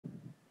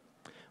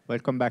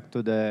Welcome back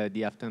to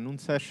the afternoon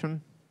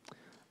session.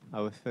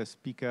 Our first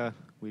speaker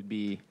will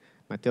be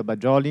Matteo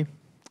Baggioli,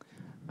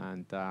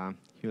 and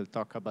he will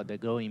talk about the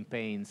growing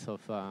pains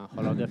of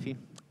holography.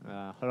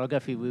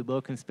 Holography with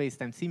broken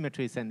space-time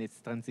symmetries and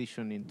its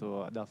transition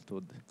into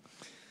adulthood.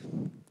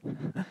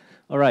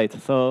 All right,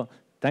 so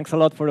thanks a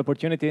lot for the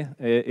opportunity.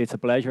 It's a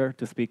pleasure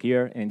to speak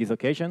here in this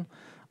occasion.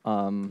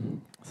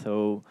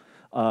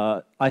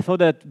 I thought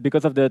that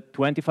because of the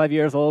 25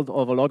 years old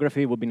of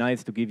holography, it would be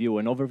nice to give you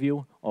an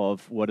overview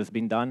of what has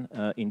been done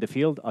in the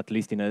field, at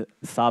least in a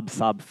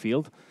sub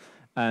field.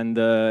 And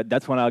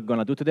that's what I'm going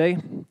to do today.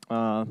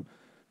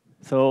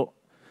 So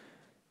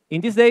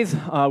in these days,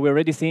 we're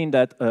already seeing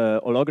that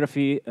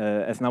holography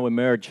has now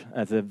emerged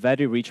as a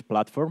very rich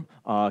platform,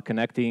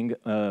 connecting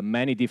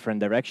many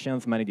different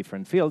directions, many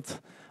different fields.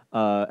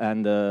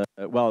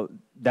 Well,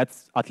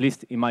 that's, at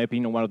least in my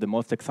opinion, one of the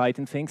most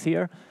exciting things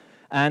here.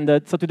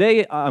 And so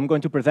today, I'm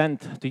going to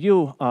present to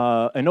you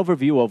an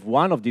overview of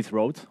one of these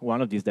roads,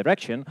 one of these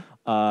directions,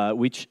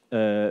 which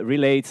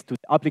relates to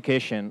the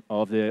application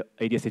of the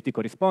ADS-50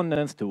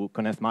 correspondence to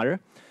condensed matter,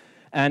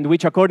 and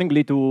which,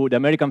 accordingly to the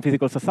American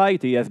Physical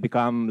Society, has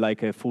become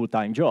like a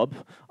full-time job.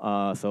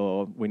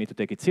 So we need to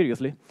take it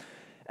seriously.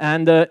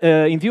 And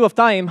in view of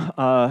time,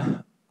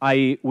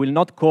 I will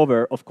not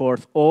cover, of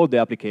course, all the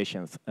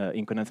applications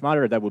in condensed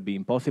matter. That would be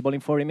impossible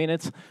in 40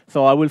 minutes.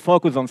 So I will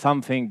focus on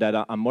something that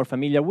I'm more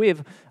familiar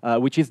with,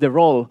 which is the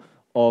role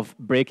of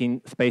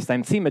breaking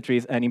space-time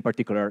symmetries, and in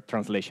particular,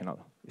 translational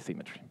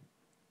symmetry.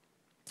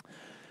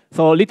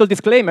 So, little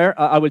disclaimer,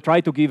 I will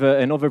try to give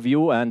an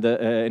overview and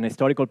an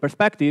historical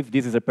perspective.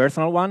 This is a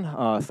personal one,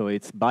 so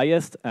it's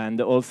biased.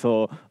 And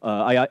also,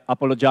 I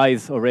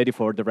apologize already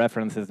for the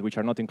references which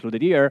are not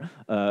included here.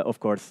 Of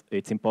course,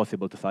 it's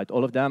impossible to cite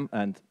all of them.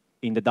 And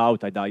in the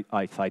doubt,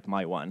 I cite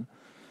my one.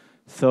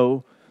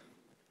 So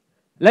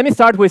let me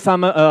start with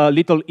some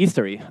little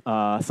history.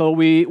 So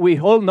we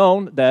all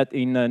know that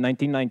in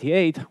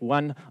 1998,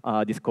 one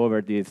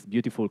discovered this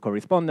beautiful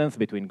correspondence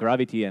between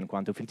gravity and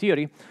quantum field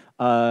theory.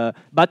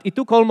 But it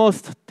took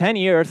almost 10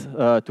 years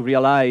to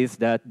realize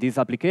that this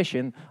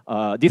application,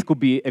 this could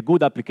be a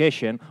good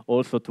application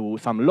also to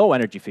some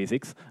low-energy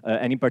physics,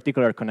 and in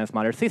particular condensed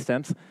matter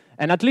systems.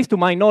 And at least to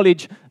my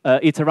knowledge,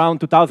 it's around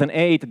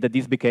 2008 that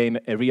this became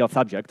a real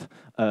subject.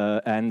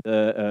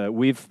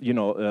 With,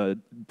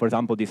 for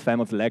example, this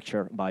famous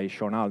lecture by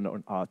Sean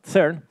Allen at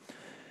CERN.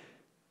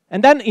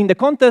 And then in the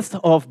context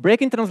of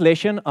breaking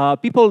translation,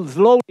 people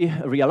slowly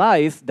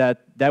realized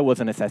that there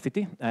was a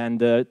necessity. And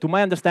to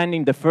my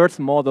understanding, the first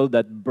model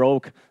that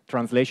broke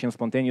translation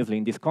spontaneously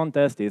in this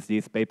context is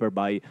this paper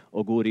by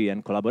Oguri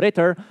and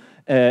collaborator.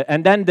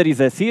 And then there is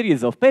a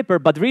series of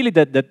papers, but really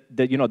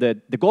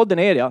the golden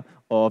area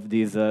of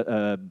this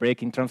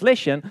breaking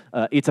translation,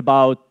 it's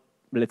about,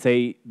 let's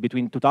say,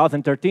 between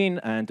 2013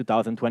 and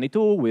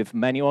 2022, with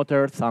many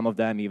authors, some of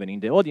them even in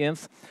the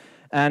audience.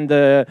 And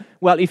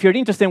well, if you're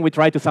interested, we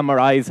try to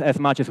summarize as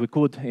much as we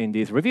could in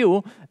this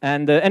review.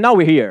 And now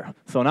we're here.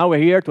 So now we're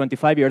here,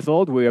 25 years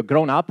old. We are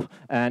grown up.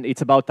 And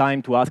it's about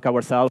time to ask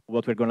ourselves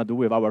what we're going to do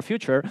with our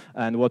future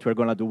and what we're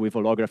going to do with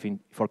holography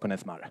for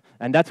condensed matter.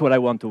 And that's what I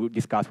want to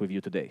discuss with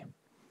you today.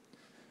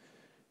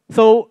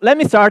 So let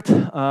me start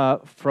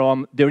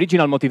from the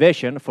original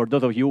motivation for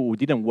those of you who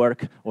didn't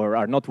work or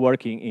are not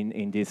working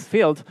in this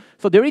field.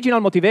 So the original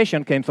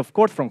motivation came, of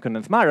course, from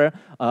condensed matter,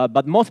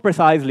 but most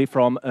precisely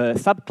from a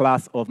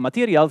subclass of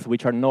materials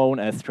which are known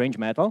as strange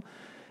metal,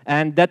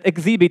 and that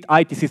exhibit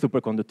ITC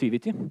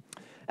superconductivity.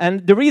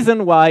 And the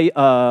reason why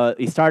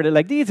it started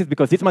like this is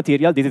because this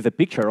material, this is a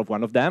picture of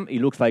one of them.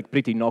 It looks like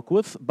pretty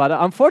innocuous, but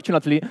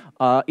unfortunately,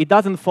 it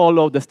doesn't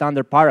follow the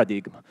standard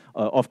paradigm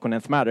of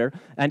condensed matter,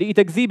 and it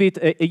exhibits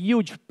a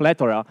huge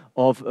plethora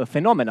of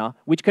phenomena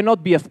which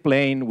cannot be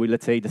explained with,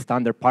 let's say, the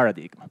standard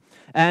paradigm.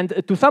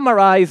 And to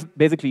summarize,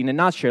 basically in a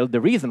nutshell, the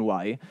reason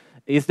why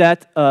is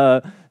that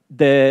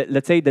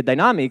let's say, the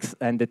dynamics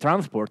and the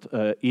transport,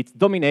 it's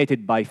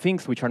dominated by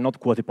things which are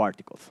not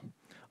quasi-particles.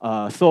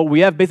 So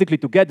we have basically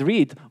to get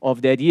rid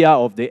of the idea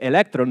of the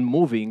electron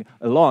moving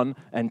along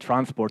and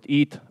transport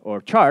heat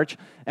or charge,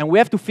 and we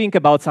have to think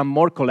about some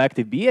more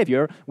collective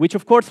behavior, which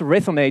of course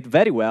resonate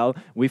very well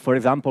with, for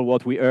example,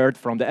 what we heard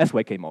from the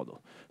SYK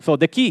model. So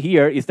the key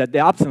here is that the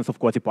absence of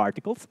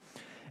quasi-particles,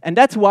 and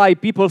that's why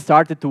people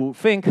started to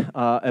think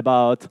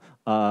about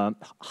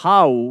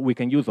how we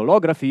can use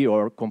holography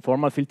or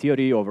conformal field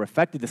theory or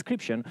effective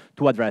description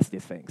to address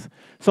these things.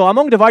 So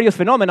among the various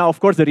phenomena, of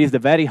course, there is the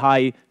very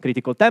high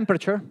critical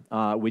temperature,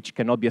 which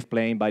cannot be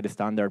explained by the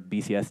standard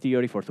BCS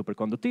theory for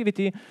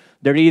superconductivity.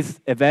 There is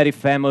a very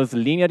famous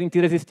linear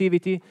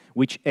antiresistivity,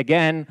 which,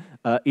 again,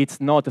 it's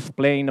not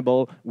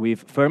explainable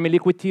with Fermi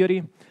liquid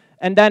theory.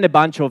 And then a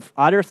bunch of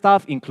other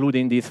stuff,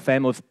 including this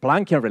famous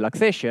Planckian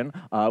relaxation,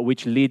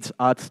 which leads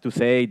us to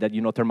say that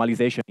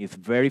thermalization is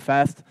very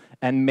fast,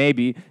 and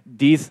maybe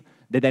the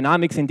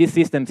dynamics in these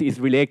systems is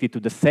related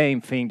to the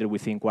same thing that we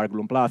see in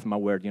quark-gluon plasma,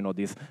 where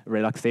this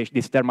relaxation,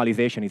 this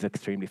thermalization is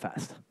extremely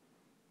fast.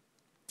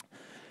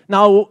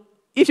 Now,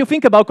 if you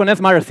think about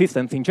condensed matter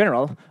systems in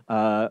general,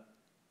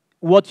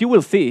 what you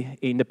will see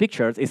in the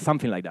pictures is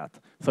something like that.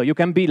 So you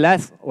can be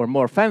less or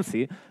more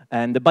fancy,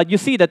 but you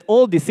see that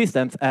all these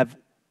systems have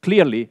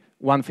clearly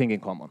one thing in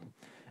common.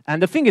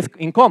 And the thing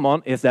in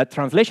common is that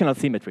translational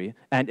symmetry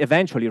and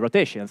eventually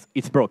rotations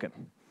is broken.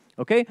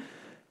 Okay?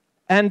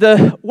 And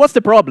what's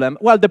the problem?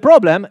 Well, the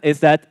problem is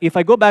that if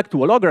I go back to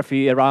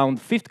holography around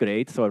 5th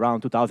grade, so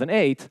around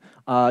 2008,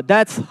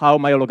 that's how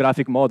my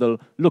holographic model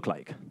looked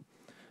like.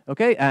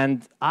 Okay,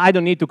 and I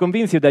don't need to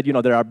convince you that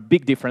there are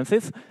big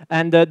differences,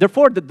 and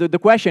therefore the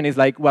question is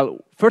like, well,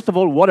 first of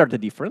all, what are the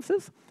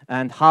differences,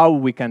 and how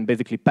we can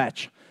basically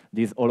patch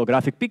this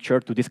holographic picture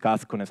to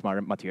discuss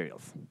Konesmar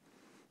materials.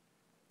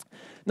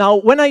 Now,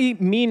 when I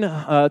mean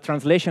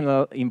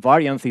translational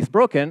invariance is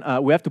broken,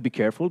 we have to be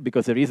careful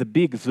because there is a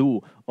big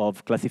zoo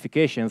of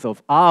classifications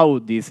of how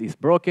this is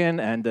broken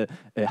and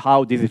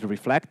how this is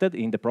reflected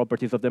in the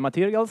properties of the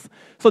materials.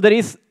 So there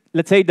is,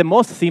 let's say, the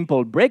most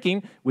simple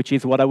breaking, which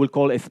is what I will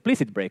call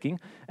explicit breaking,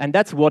 and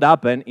that's what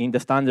happened in the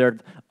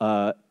standard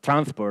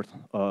transport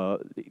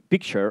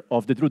picture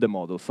of the Drude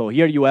model. So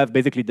here you have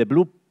basically the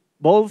blue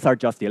balls are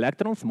just the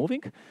electrons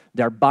moving.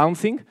 They're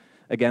bouncing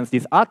against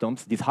these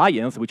atoms, these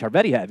ions, which are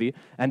very heavy.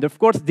 And of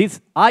course, these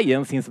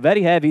ions, since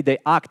very heavy, they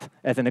act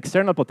as an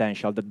external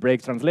potential that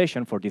breaks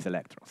translation for these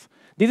electrons.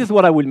 This is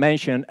what I will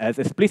mention as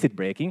explicit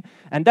breaking,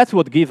 and that's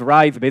what gives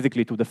rise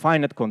basically to the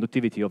finite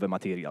conductivity of a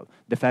material,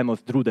 the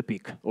famous Drude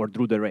peak or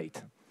Drude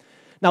rate.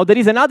 Now, there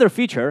is another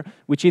feature,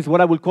 which is what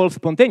I will call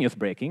spontaneous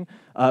breaking,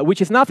 which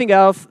is nothing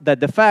else than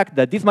the fact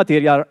that these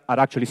materials are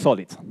actually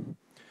solids.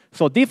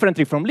 So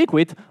differently from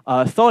liquid,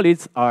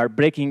 solids are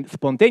breaking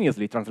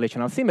spontaneously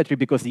translational symmetry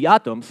because the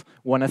atoms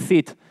want to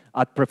sit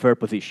at preferred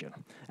position.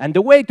 And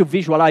the way to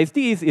visualize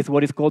this is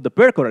what is called the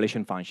pair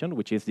correlation function,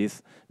 which is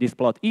this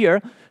plot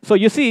here. So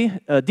you see,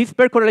 this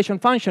pair correlation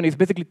function is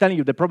basically telling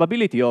you the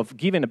probability of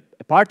given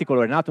a particle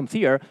or an atom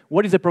here,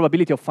 what is the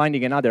probability of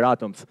finding another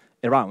atoms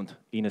around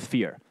in a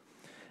sphere.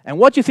 And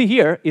what you see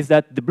here is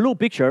that the blue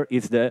picture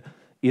is the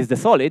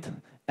solid,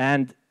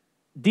 and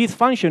this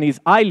function is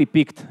highly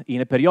picked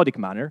in a periodic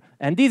manner,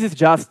 and this is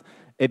just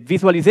a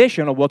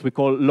visualization of what we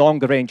call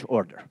long-range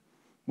order,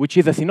 which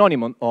is a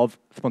synonym of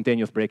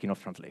spontaneous breaking of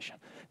translation.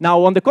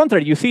 Now, on the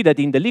contrary, you see that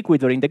in the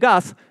liquid or in the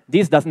gas,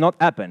 this does not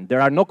happen.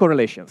 There are no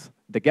correlations.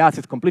 The gas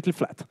is completely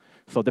flat.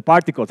 So the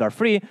particles are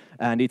free,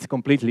 and it's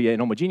completely an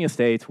homogeneous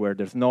state where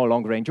there's no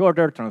long-range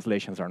order,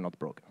 translations are not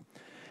broken.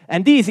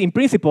 And this, in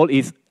principle,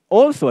 is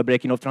also a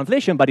breaking of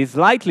translation, but is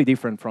slightly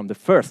different from the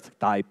first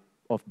type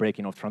of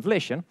breaking of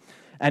translation.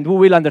 And we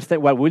will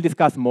understand, well, we'll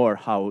discuss more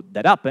how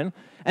that happened.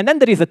 And then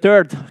there is a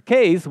third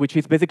case, which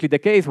is basically the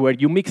case where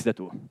you mix the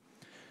two.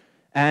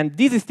 And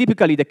this is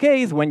typically the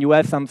case when you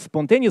have some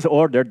spontaneous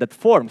order that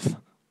forms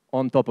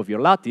on top of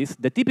your lattice.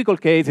 The typical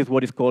case is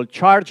what is called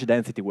charge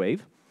density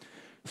wave.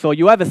 So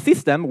you have a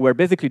system where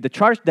basically the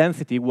charge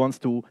density wants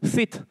to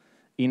sit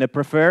in a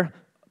preferred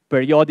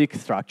periodic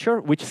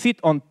structure, which sit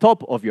on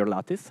top of your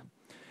lattice.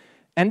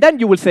 And then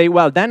you will say,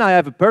 well, then I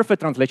have a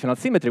perfect translational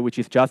symmetry, which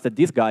is just that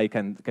this guy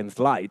can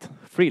slide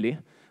freely.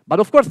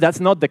 But of course, that's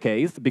not the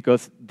case,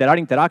 because there are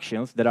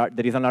interactions, there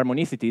is an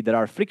harmonicity, there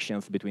are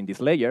frictions between these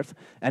layers.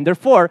 And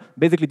therefore,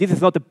 basically, this is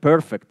not a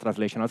perfect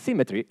translational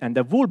symmetry. And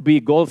the would-be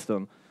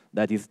Goldstone,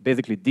 that is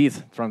basically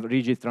these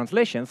rigid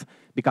translations,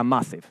 become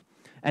massive.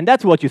 And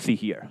that's what you see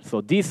here.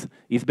 So this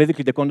is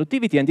basically the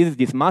conductivity, and this is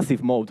this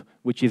massive mode,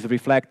 which is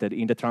reflected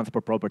in the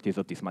transport properties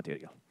of this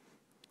material.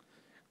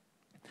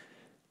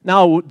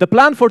 Now, the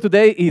plan for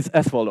today is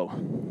as follows.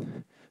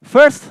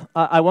 First,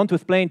 I want to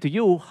explain to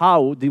you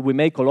how did we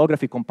make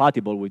holography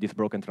compatible with these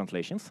broken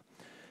translations.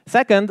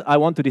 Second, I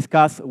want to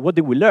discuss what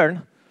did we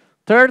learn.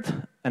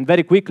 Third, and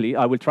very quickly,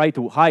 I will try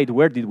to hide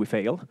where did we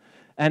fail.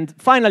 And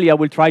finally, I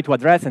will try to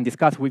address and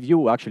discuss with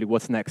you actually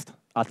what's next,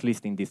 at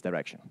least in this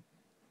direction.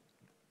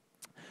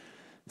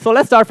 So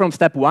let's start from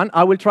step one.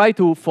 I will try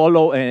to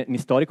follow an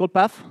historical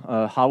path,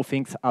 how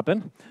things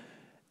happen.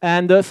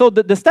 And so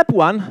the step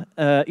one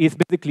is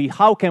basically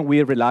how can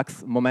we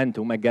relax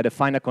momentum and get a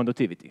finite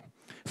conductivity.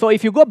 So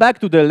if you go back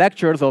to the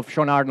lectures of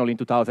Sean Arnold in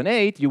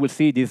 2008, you will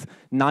see this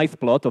nice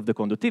plot of the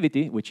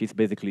conductivity, which is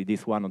basically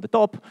this one on the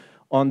top.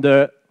 On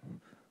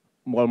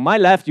my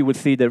left, you will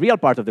see the real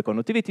part of the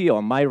conductivity.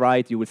 On my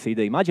right, you will see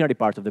the imaginary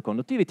part of the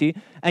conductivity.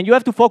 And you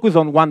have to focus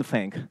on one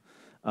thing,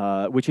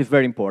 which is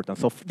very important.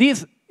 So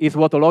this is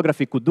what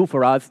holography could do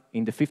for us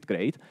in the 5th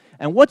grade.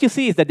 And what you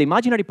see is that the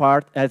imaginary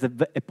part has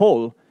a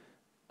pole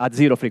at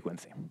 0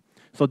 frequency.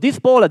 So this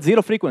pole at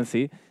 0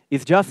 frequency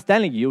is just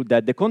telling you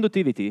that the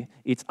conductivity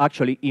is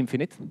actually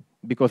infinite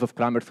because of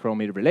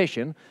Kramers-Kronig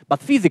relation.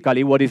 But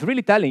physically, what it's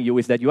really telling you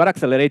is that you are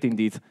accelerating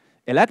these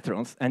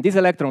electrons, and these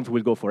electrons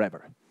will go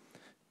forever.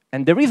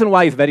 And the reason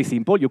why is very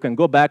simple. You can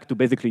go back to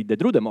basically the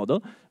Drude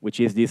model, which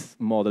is this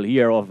model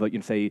here of,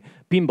 say,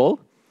 pinball.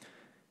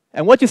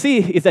 And what you see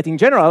is that in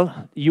general,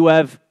 you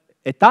have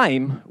a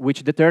time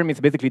which determines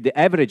basically the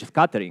average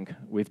scattering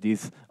with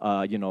these,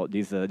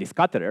 these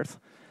scatterers.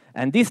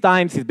 And these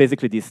times is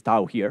basically this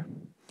tau here.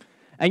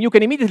 And you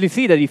can immediately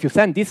see that if you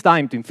send this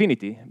time to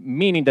infinity,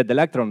 meaning that the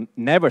electron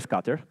never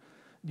scatter,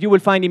 you will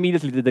find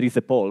immediately that there is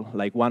a pole,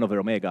 like 1 over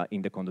omega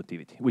in the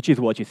conductivity, which is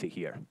what you see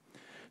here.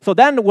 So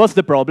then what's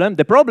the problem?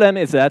 The problem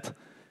is that,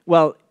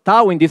 well,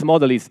 tau in this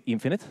model is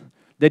infinite.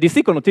 The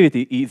DC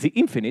conductivity is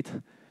infinite.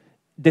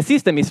 The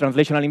system is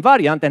translational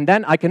invariant, and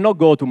then I cannot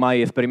go to my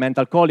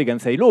experimental colleague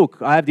and say,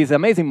 look, I have this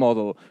amazing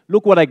model.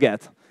 Look what I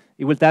get.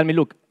 He will tell me,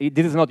 look,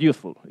 this is not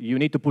useful. You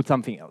need to put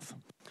something else.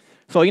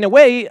 So in a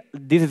way,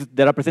 this is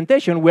the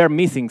representation. We're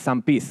missing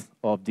some piece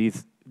of the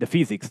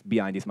physics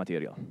behind this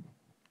material.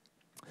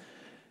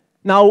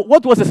 Now,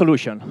 what was the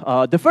solution?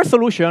 The first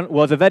solution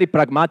was a very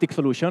pragmatic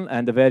solution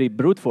and a very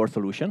brute force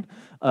solution.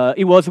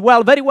 It was,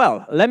 well, very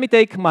well. Let me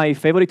take my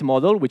favorite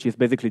model, which is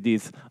basically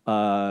this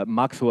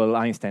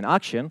Maxwell-Einstein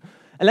action,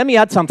 and let me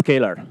add some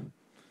scalar.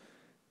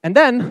 And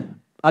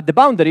then, at the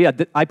boundary,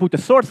 I put a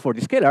source for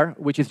the scalar,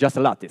 which is just a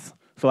lattice.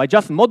 So I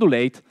just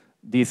modulate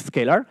this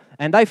scalar,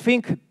 and I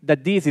think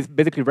that this is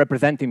basically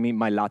representing me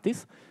my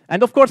lattice.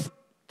 And of course,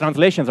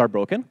 translations are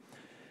broken.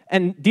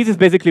 And this is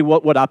basically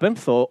what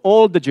happens. So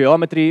all the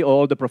geometry,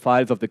 all the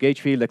profiles of the gauge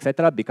field,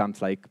 etc.,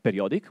 becomes like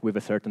periodic with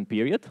a certain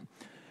period.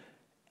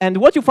 And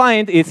what you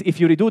find is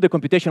if you redo the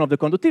computation of the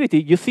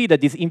conductivity, you see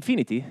that this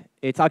infinity,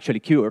 it's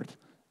actually cured.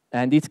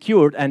 And it's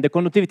cured, and the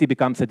conductivity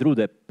becomes a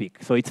Drude peak.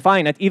 So it's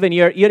finite. Even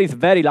here is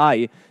very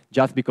high,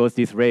 just because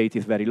this rate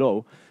is very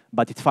low.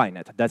 But it's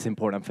finite. That's the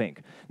important thing.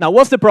 Now,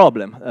 what's the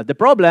problem? The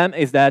problem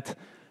is that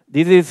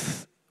this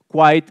is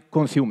quite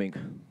consuming.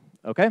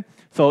 Okay?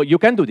 So you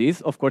can do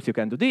this, of course you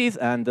can do this,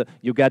 and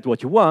you get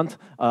what you want,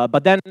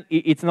 but then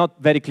it's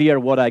not very clear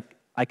what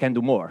I can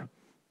do more.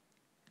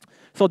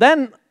 So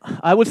then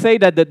I would say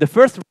that the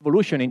first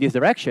revolution in this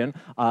direction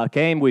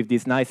came with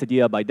this nice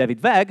idea by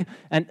David Vegg,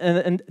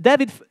 and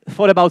David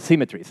thought about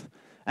symmetries.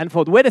 And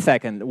thought, wait a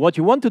second, what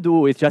you want to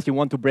do is just you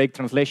want to break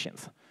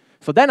translations.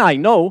 So then I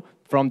know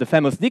from the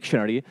famous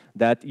dictionary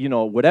that,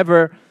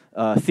 whatever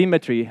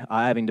symmetry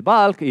I have in the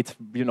bulk, it's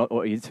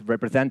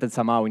represented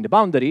somehow in the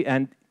boundary,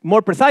 and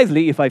more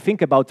precisely, if I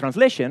think about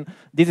translation,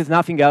 this is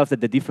nothing else than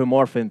the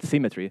diffeomorphism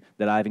symmetry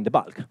that I have in the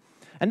bulk.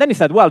 And then he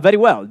said, well, very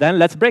well, then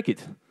let's break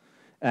it.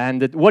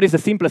 And what is the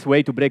simplest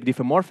way to break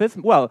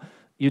diffeomorphism? Well,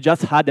 you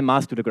just add the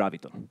mass to the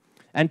graviton.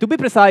 And to be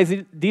precise,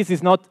 this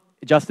is not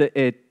just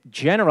a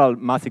general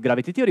massive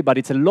gravity theory, but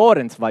it's a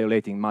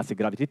Lorentz-violating massive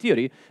gravity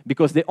theory,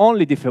 because the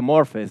only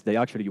diffeomorphism that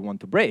actually you want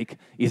to break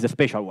is the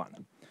spatial one.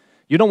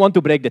 You don't want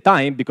to break the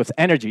time, because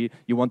energy,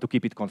 you want to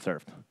keep it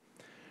conserved.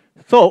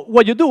 So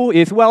what you do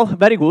is, well,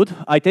 very good.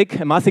 I take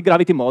a massive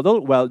gravity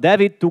model. Well,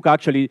 David took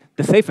actually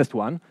the safest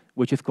one,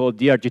 which is called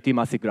DRGT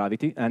massive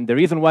gravity. And the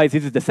reason why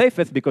this is the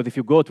safest, because if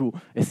you go to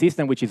a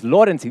system which is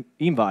Lorentz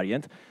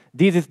invariant,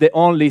 this is the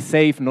only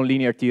safe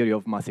nonlinear theory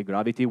of massive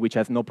gravity, which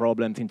has no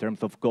problems in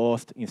terms of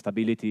ghost,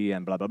 instability,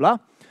 and blah, blah, blah.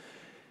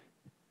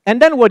 And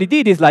then what he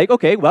did is like,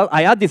 OK, well,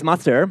 I add this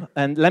mass term,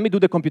 and let me do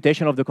the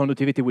computation of the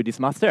conductivity with this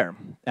mass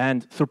term.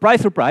 And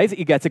surprise, surprise,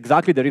 he gets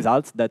exactly the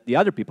results that the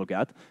other people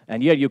got.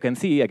 And here you can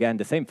see, again,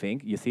 the same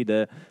thing. You see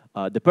the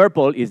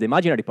purple is the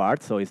imaginary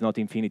part, so it's not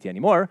infinity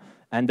anymore.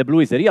 And the blue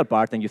is the real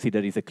part, and you see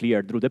there is a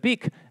clear Drude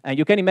peak. And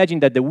you can imagine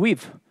that the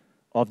width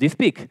of this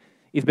peak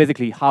is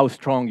basically how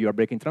strong you are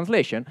breaking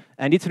translation.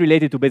 And it's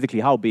related to basically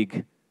how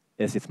big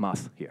is its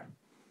mass here.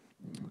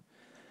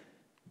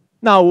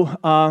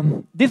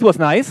 Now, this was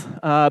nice,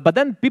 but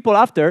then people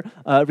after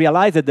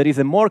realized that there is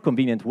a more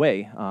convenient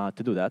way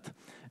to do that.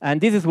 And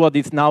this is what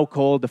is now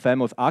called the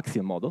famous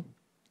axial model.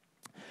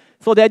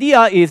 So the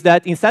idea is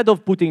that instead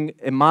of putting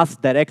a mass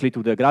directly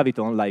to the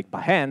graviton, like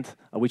by hand,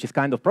 which is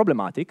kind of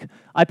problematic,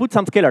 I put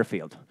some scalar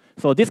field.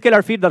 So these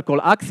scalar fields are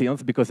called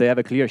axions because they have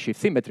a clear shift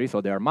symmetry, so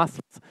they are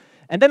masses.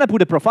 And then I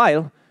put a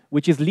profile,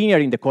 which is linear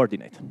in the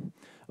coordinate.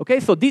 Okay,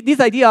 so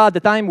this idea at the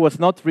time was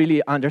not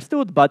really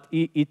understood, but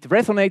it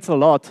resonates a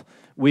lot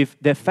with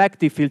the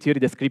effective field theory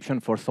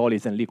description for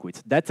solids and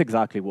liquids. That's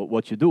exactly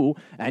what you do.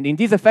 And in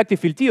this effective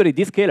field theory,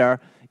 this scalar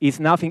is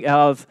nothing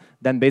else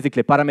than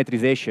basically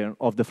parametrization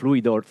of the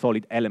fluid or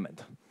solid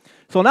element.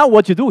 So now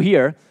what you do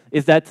here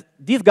is that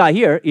this guy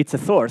here, it's a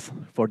source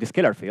for the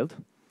scalar field,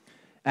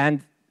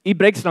 and it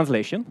breaks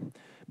translation.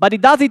 But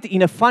it does it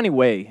in a funny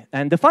way.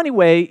 And the funny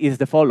way is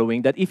the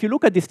following, that if you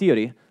look at this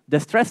theory, the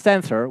stress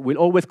tensor will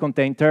always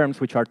contain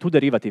terms which are two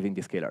derivative in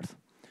these scalars.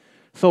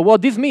 So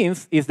what this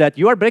means is that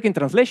you are breaking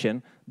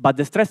translation, but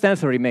the stress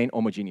tensor remain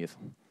homogeneous.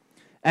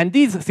 And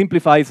this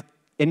simplifies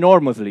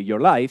enormously your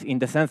life in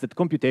the sense that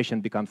computation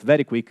becomes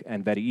very quick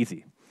and very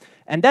easy.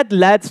 And that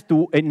leads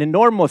to an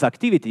enormous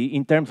activity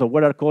in terms of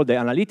what are called the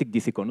analytic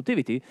DC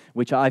conductivity,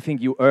 which I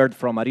think you heard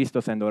from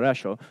Aristos and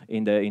Horatio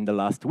in the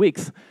last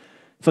weeks.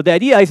 So the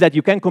idea is that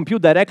you can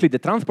compute directly the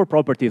transport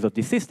properties of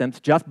these systems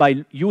just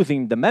by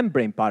using the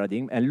membrane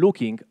paradigm and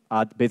looking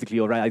at basically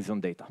horizon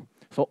data.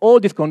 So all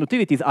these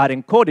conductivities are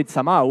encoded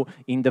somehow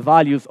in the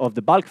values of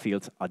the bulk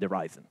fields at the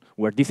horizon,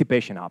 where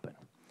dissipation happens.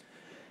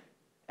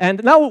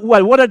 And now,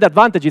 well, what are the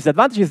advantages? The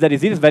advantage is that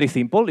it is very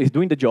simple, it's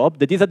doing the job.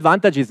 The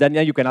disadvantage is that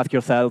now you can ask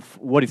yourself,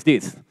 what is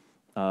this?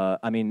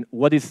 I mean,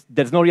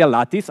 there's no real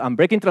lattice. I'm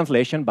breaking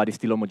translation, but it's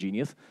still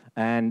homogeneous.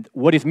 And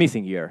what is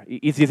missing here?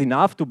 Is this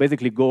enough to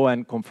basically go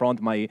and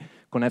confront my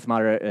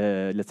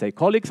ConnectSmart, let's say,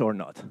 colleagues or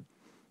not?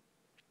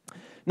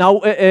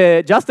 Now,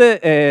 just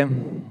a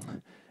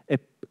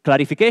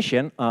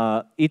clarification.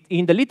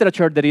 In the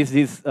literature, there is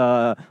this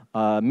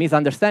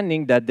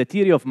misunderstanding that the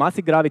theory of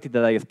massive gravity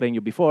that I explained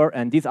you before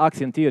and these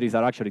axion theories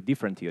are actually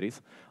different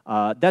theories.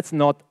 That's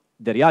not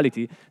the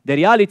reality. The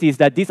reality is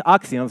that these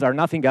axions are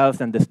nothing else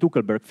than the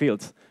Stuckelberg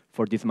fields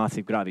for this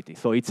massive gravity.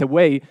 So it's a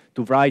way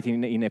to write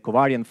in a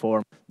covariant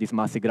form this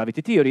massive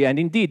gravity theory. And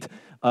indeed,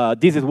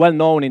 this is well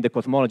known in the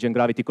cosmology and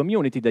gravity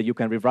community that you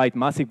can rewrite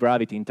massive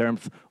gravity in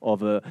terms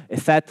of a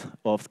set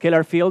of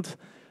scalar fields,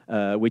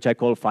 which I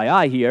call phi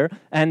I here.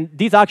 And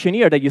this action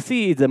here that you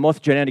see is the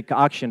most generic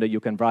action that you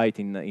can write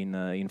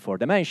in 4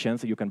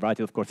 dimensions. You can write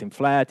it, of course, in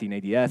flat, in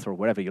ADS, or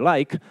wherever you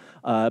like.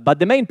 But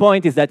the main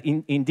point is that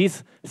in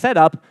this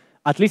setup,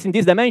 at least in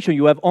this dimension,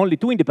 you have only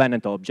 2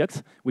 independent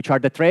objects, which are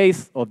the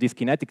trace of this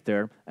kinetic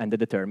term and the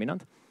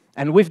determinant.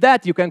 And with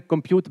that, you can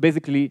compute,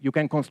 basically, you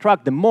can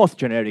construct the most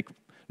generic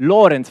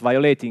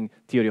Lorentz-violating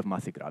theory of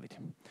massive gravity.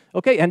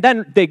 Okay, and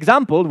then the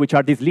example, which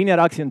are this linear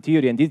axion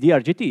theory and this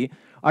DRGT,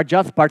 are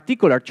just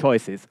particular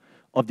choices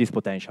of this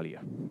potential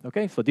here.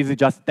 Okay, so this is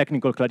just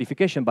technical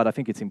clarification, but I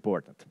think it's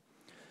important.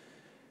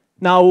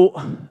 Now,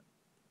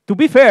 to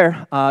be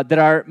fair,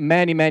 there are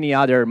many, many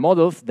other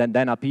models that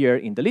then appear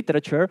in the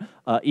literature.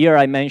 Here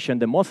I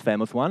mentioned the most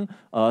famous one.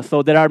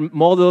 So there are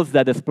models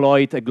that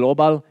exploit a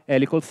global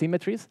helical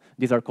symmetries.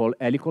 These are called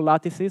helical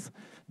lattices.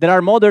 There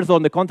are models,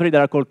 on the contrary,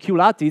 that are called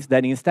Q-lattice,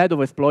 that instead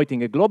of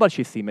exploiting a global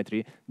sheaf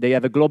symmetry, they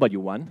have a global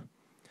U1.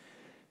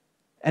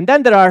 And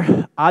then there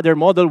are other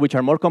models which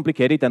are more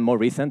complicated and more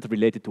recent,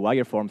 related to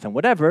higher forms and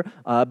whatever.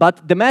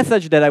 But the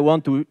message that I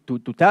want to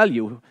tell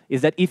you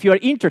is that if you are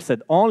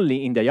interested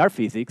only in the IR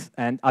physics,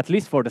 and at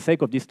least for the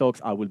sake of these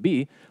talks I will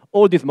be,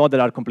 all these models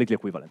are completely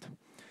equivalent.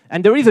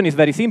 And the reason is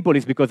very simple,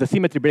 is because the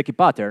symmetry breaking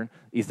pattern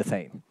is the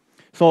same.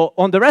 So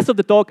on the rest of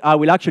the talk, I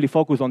will actually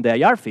focus on the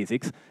IR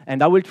physics,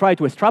 and I will try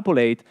to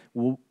extrapolate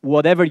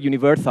whatever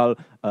universal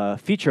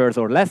features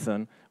or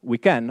lesson we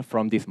can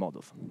from these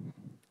models.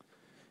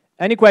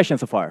 Any questions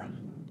so far?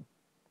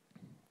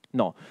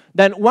 No.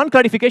 Then one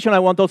clarification I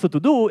want also to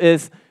do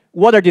is,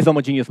 what are these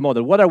homogeneous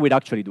models? What are we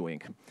actually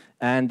doing?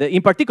 And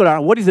in particular,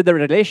 what is the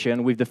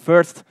relation with the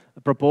first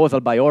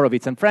proposal by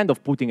Horowitz and friend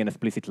of putting an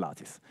explicit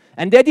lattice?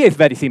 And the idea is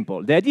very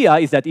simple. The idea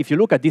is that if you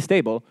look at this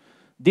table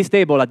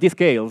at this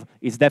scale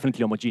is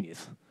definitely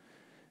homogeneous.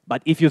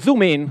 But if you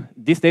zoom in,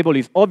 this table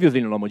is obviously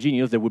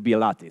non-homogeneous, there would be a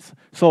lattice.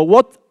 So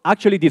what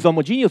actually these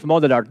homogeneous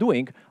models are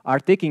doing are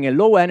taking a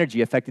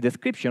low-energy effective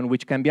description,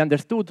 which can be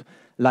understood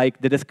like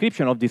the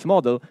description of this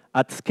model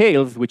at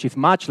scales which is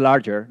much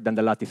larger than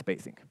the lattice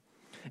spacing.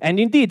 And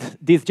indeed,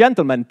 these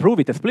gentlemen prove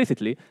it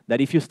explicitly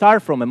that if you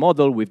start from a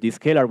model with this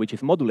scalar which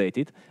is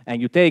modulated, and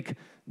you take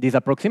this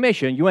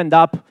approximation, you end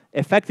up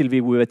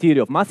effectively with a theory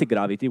of massive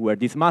gravity, where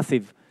this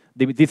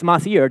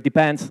mass here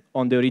depends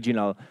on the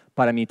original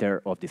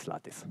parameter of this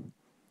lattice.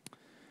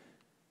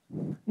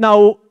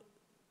 Now,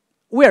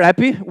 we're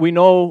happy. We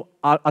know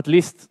at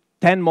least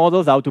 10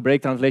 models how to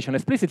break translation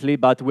explicitly,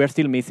 but we're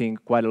still missing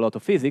quite a lot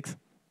of physics.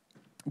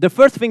 The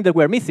first thing that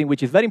we're missing,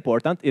 which is very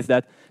important, is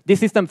that these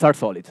systems are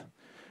solid.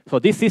 So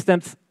these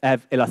systems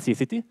have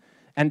elasticity,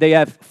 and they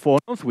have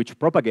phonons, which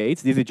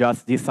propagates. This is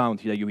just this sound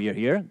that you hear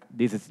here.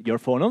 This is your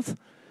phonons.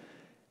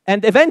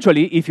 And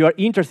eventually, if you are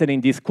interested in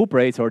these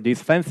cuprates or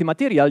this fancy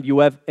material, you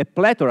have a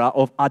plethora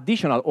of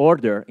additional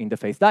order in the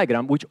phase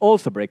diagram, which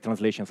also break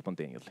translation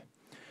spontaneously.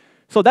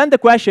 So then the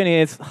question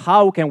is,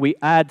 how can we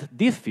add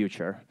this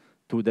feature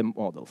to the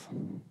models?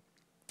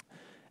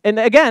 And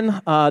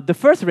again, the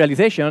first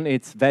realization,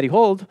 it's very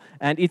old,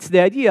 and it's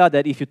the idea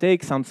that if you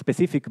take some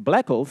specific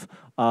black holes,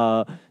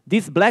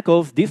 these black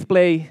holes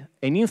display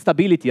an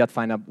instability at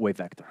finite wave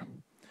vector.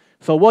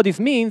 So what this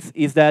means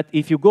is that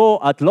if you go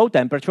at low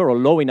temperature or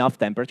low enough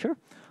temperature,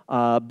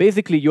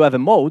 basically you have a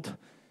mode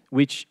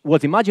which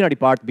was imaginary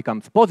part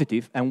becomes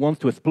positive and wants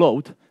to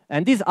explode.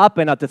 And this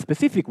happens at a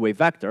specific wave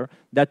vector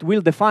that will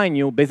define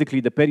you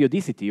basically the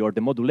periodicity or the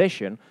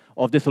modulation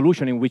of the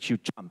solution in which you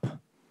jump.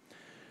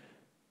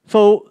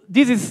 So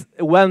this is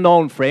a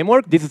well-known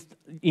framework. This is,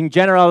 in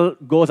general,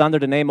 goes under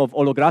the name of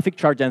holographic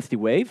charge density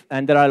wave.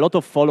 And there are a lot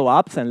of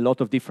follow-ups and a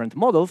lot of different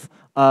models.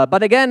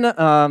 But again,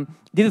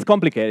 this is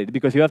complicated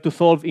because you have to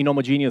solve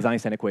inhomogeneous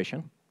Einstein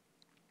equation.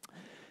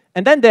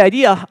 And then the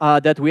idea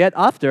that we had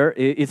after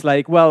is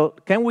like, well,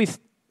 can we,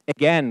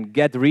 again,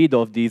 get rid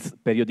of these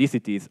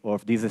periodicities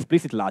of these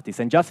explicit lattice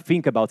and just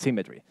think about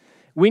symmetry?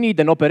 We need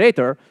an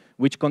operator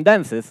which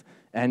condenses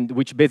and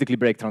which basically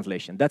breaks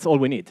translation. That's all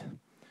we need.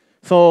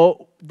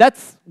 So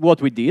that's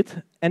what we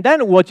did. And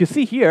then what you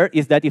see here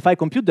is that if I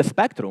compute the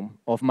spectrum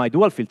of my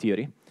dual field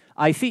theory,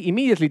 I see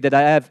immediately that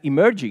I have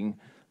emerging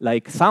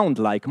like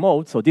sound-like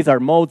modes. So these are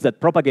modes that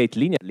propagate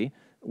linearly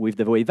with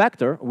the wave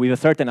vector with a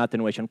certain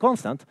attenuation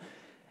constant.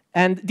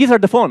 And these are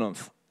the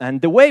phonons. And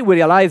the way we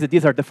realize that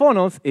these are the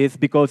phonons is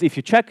because if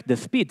you check the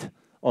speed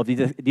of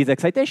this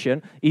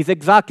excitation, is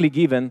exactly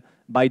given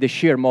by the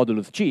shear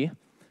modulus G,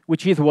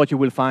 which is what you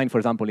will find, for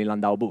example, in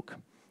Landau book.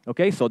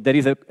 Okay, so there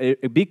is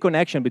a big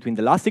connection between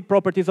the elastic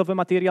properties of a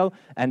material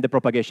and the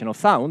propagation of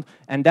sound,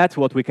 and that's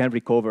what we can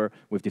recover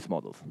with these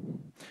models.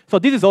 So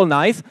this is all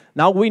nice.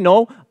 Now we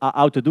know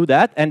how to do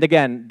that. And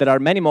again, there are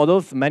many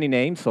models, many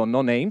names, so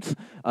no names,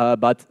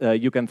 but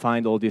you can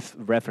find all this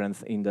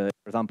reference in the,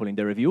 for example, in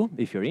the review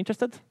if you're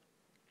interested.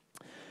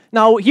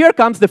 Now here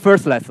comes the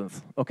first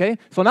lessons. Okay,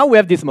 so now we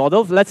have these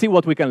models. Let's see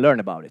what we can learn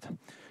about it.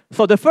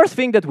 So the first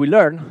thing that we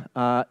learn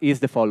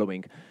is the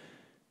following.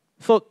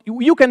 So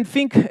you can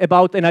think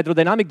about an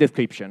hydrodynamic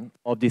description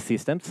of these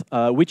systems,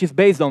 which is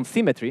based on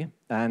symmetry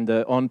and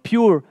on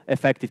pure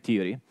effective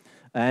theory,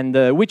 and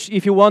which,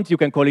 if you want, you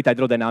can call it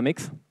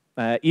hydrodynamics,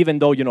 even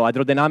though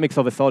hydrodynamics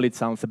of a solid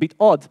sounds a bit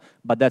odd,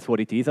 but that's what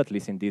it is, at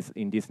least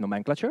in this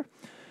nomenclature.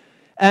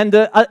 And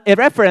a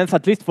reference,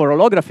 at least for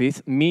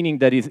holographies, meaning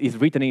that is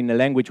written in a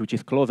language which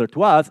is closer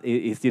to us,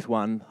 is this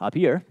one up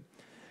here.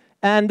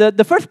 And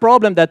the first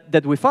problem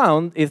that we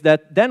found is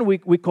that then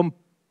we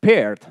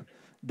compared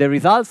the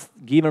results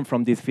given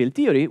from this field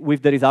theory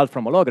with the results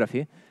from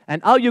holography.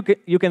 And how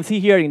you can see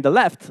here in the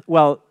left,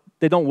 well,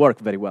 they don't work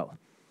very well.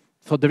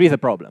 So there is a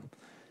problem.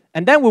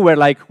 And then we were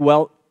like,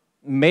 well,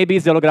 maybe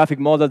it's the holographic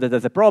model that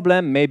has a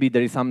problem, maybe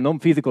there is some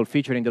non-physical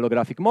feature in the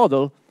holographic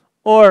model,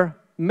 or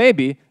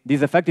maybe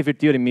this effective field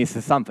theory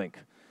misses something.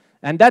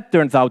 And that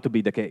turns out to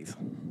be the case.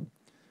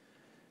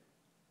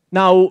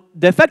 Now,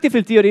 the effective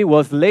field theory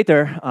was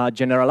later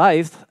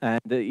generalized,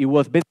 and it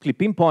was basically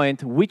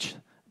pinpoint which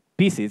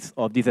pieces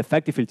of this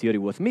effective field theory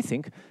was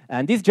missing.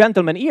 And this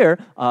gentleman here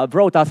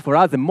wrote for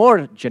us a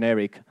more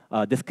generic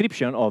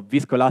description of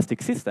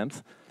viscoelastic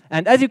systems.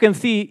 And as you can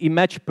see, it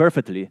matched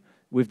perfectly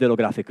with the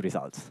holographic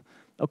results.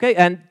 Okay,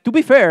 and to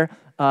be fair,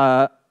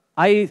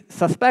 I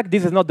suspect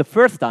this is not the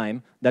first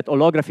time that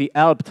holography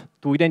helped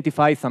to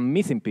identify some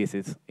missing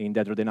pieces in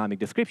the hydrodynamic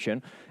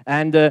description.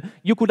 And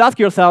you could ask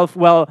yourself,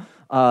 well,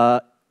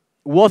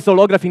 was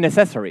holography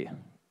necessary?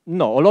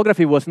 No,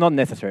 holography was not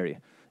necessary.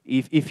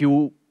 If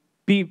you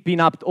pin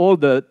up all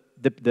the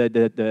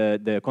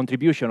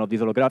contribution of this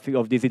holography,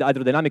 of this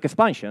hydrodynamic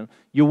expansion,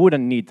 you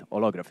wouldn't need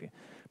holography.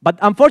 But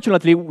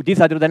unfortunately, this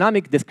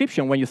hydrodynamic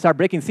description, when you start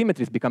breaking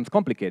symmetries, becomes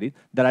complicated.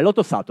 There are a lot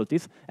of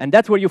subtleties, and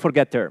that's where you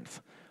forget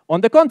terms.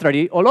 On the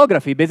contrary,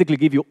 holography basically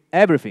gives you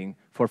everything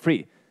for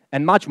free,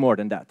 and much more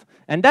than that.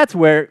 And that's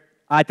where,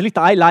 at least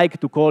I like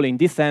to call, in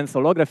this sense,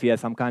 holography as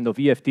some kind of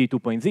EFT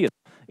 2.0,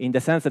 in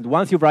the sense that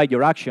once you write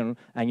your action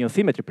and your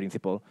symmetry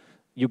principle,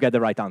 you get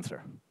the right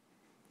answer.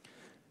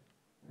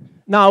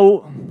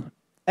 Now,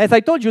 as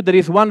I told you, there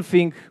is one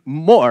thing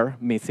more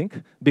missing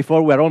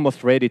before we're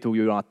almost ready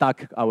to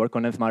attack our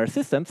condensed matter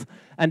systems.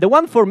 And the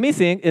one for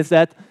missing is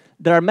that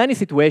there are many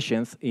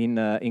situations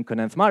in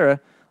condensed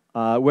matter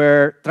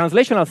where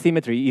translational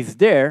symmetry is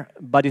there,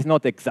 but is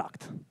not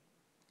exact.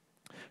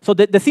 So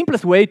the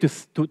simplest way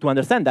to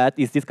understand that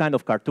is this kind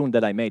of cartoon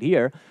that I made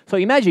here. So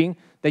imagine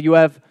that you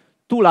have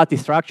two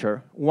lattice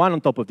structures, one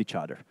on top of each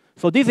other.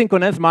 So these in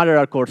condensed matter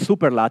are called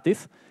super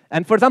lattice.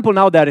 And for example,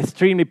 now they're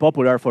extremely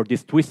popular for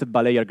this twisted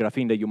bilayer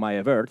graphene that you might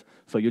have heard.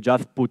 So you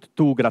just put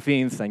two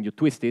graphenes and you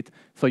twist it.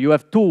 So you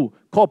have two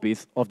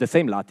copies of the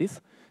same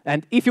lattice.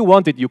 And if you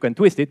want it, you can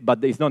twist it,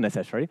 but it's not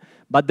necessary.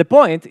 But the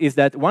point is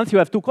that once you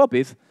have two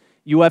copies,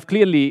 you have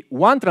clearly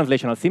one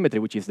translational symmetry,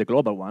 which is the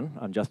global one.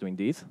 I'm just doing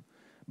this.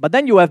 But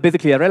then you have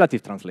basically a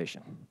relative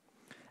translation.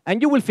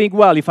 And you will think,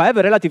 well, if I have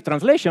a relative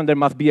translation, there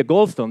must be a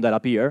Goldstone that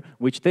appear,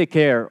 which take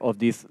care of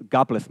this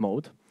gapless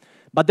mode.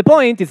 But the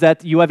point is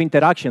that you have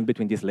interaction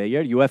between this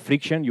layer, you have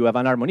friction, you have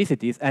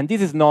anharmonicities, and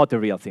this is not a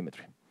real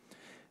symmetry.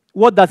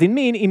 What does it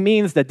mean? It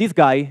means that this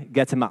guy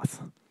gets a mass.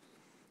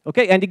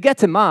 Okay, and it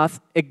gets a mass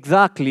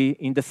exactly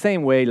in the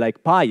same way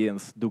like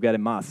pions do get a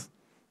mass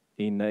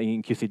in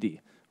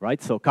QCD,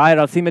 right? So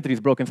chiral symmetry is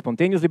broken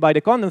spontaneously by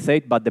the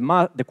condensate, but the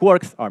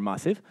quarks are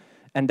massive,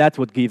 and that's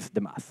what gives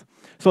the mass.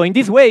 So in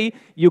this way,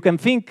 you can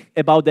think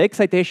about the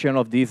excitation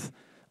of these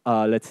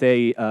let's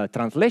say,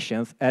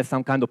 translations as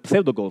some kind of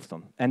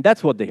pseudo-Goldstone, and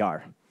that's what they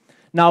are.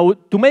 Now,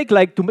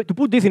 to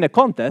put this in a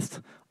context,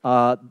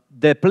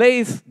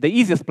 the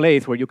easiest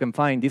place where you can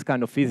find this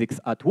kind of physics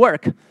at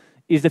work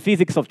is the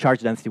physics of charge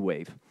density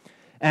wave.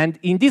 And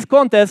in this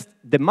context,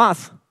 the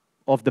mass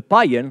of the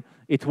pion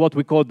is what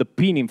we call the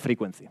pinning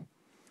frequency,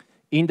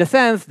 in the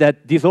sense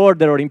that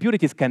disorder or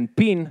impurities can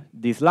pin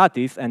this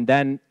lattice, and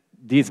then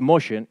this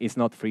motion is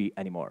not free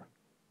anymore.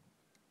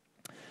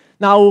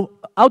 Now,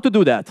 how to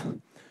do that?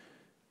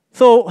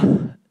 So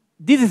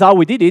this is how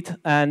we did it,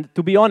 and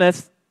to be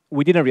honest,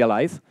 we didn't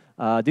realize.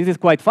 This is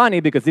quite funny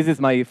because this is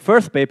my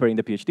first paper in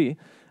the PhD,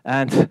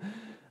 and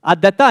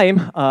at that time,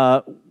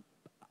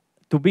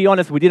 to be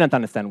honest, we didn't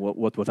understand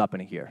what was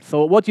happening here.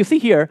 So what you see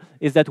here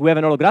is that we have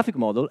an holographic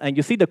model, and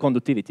you see the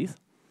conductivities,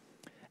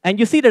 and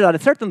you see that at a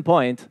certain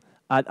point,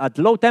 at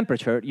low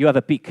temperature, you have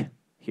a peak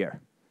here,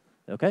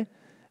 okay?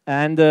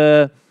 And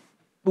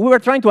we were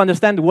trying to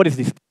understand what is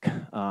this peak,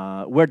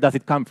 where does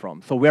it come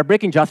from? So we are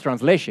breaking just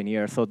translation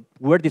here, so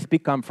where does this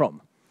peak come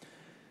from?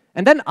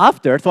 And then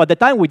after, so at the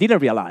time we didn't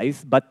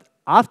realize, but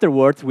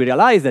afterwards, we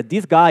realized that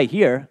this guy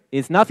here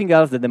is nothing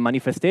else than the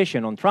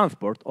manifestation on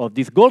transport of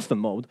this Goldstone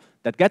mode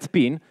that gets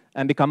spin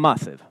and become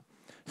massive.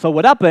 So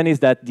what happened is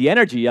that the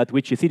energy at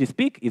which you see this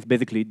peak is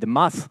basically the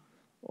mass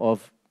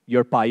of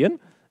your pion,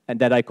 and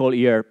that I call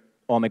here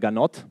omega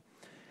naught.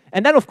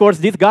 And then, of course,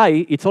 this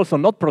guy, it's also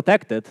not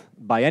protected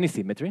by any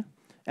symmetry,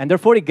 and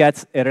therefore it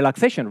gets a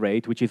relaxation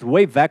rate, which is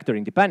wave vector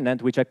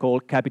independent, which I call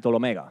capital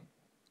omega.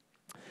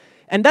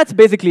 And that's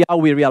basically how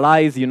we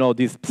realize,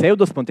 this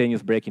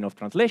pseudo-spontaneous breaking of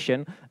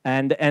translation.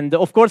 And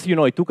of course,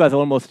 it took us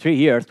almost 3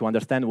 years to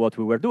understand what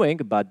we were doing,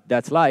 but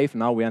that's life.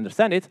 Now we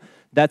understand it.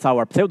 That's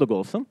our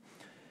pseudo-Goldstone.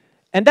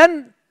 And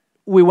then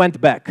we went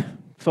back.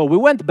 So we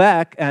went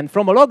back, and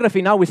from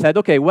holography, now we said,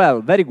 OK,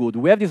 well, very good.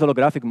 We have this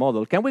holographic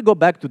model. Can we go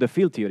back to the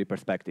field theory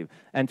perspective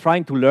and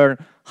trying to learn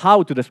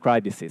how to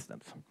describe these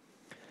systems?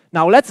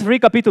 Now, let's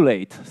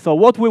recapitulate. So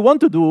what we want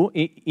to do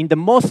in the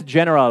most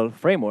general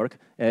framework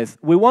is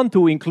we want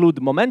to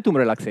include momentum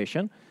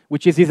relaxation,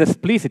 which is this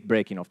explicit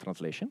breaking of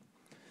translation.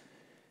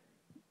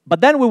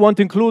 But then we want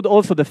to include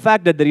also the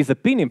fact that there is a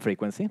pinning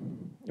frequency,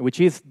 which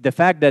is the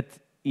fact that,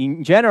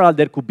 in general,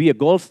 there could be a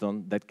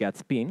Goldstone that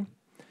gets pinned.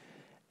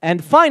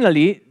 And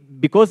finally,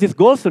 because this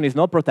Goldstone is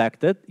not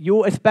protected,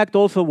 you expect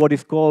also what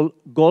is called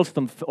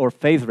Goldstone or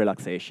phase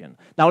relaxation.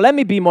 Now, let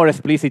me be more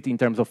explicit in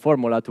terms of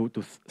formula to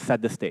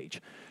set the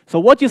stage. So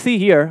what you see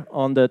here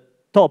on the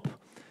top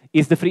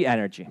is the free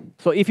energy.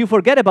 So if you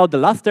forget about the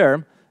last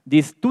term,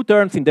 these 2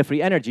 terms in the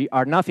free energy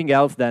are nothing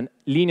else than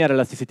linear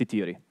elasticity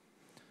theory.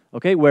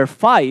 Okay, where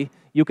phi,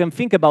 you can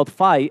think about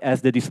phi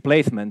as the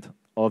displacement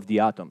of the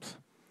atoms.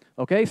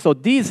 Okay, so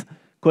these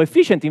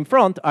coefficients in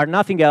front are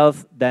nothing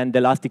else than the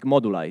elastic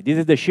moduli. This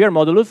is the shear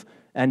modulus,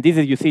 and this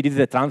is, you see, this is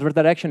a transverse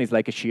direction. It's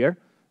like a shear,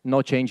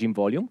 no change in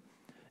volume.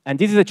 And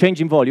this is a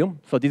change in volume,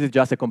 so this is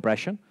just a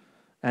compression.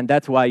 And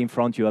that's why in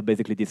front you have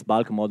basically this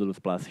bulk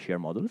modulus plus shear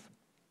modulus.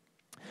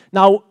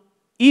 Now,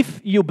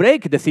 if you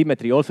break the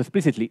symmetry also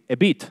explicitly a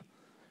bit,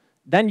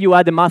 then you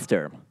add a mass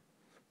term.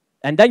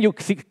 And then you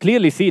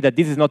clearly see that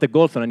this is not a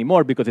Goldstone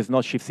anymore because it's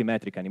not shift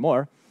symmetric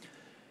anymore.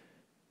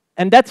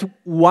 And that's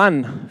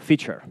one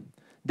feature.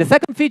 The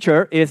second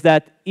feature is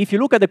that if you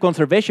look at the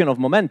conservation of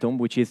momentum,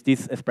 which is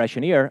this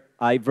expression here,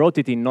 I wrote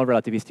it in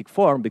non-relativistic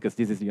form because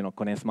this is,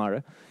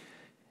 Connais-Mare.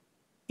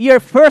 Here,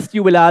 first,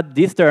 you will add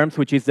these terms,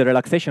 which is the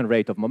relaxation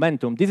rate of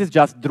momentum. This is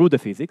just Drude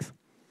physics.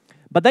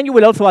 But then you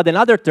will also add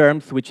another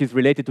term, which is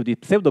related to the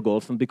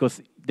pseudo-Goldstone,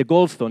 because the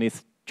Goldstone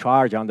is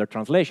charged under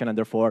translation and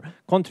therefore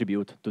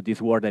contribute to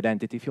this word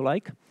identity, if you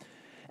like.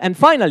 And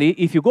finally,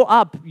 if you go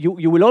up,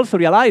 you will also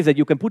realize that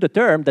you can put a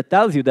term that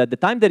tells you that the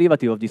time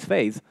derivative of this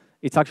phase,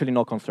 it's actually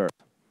not conserved.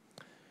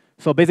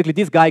 So basically,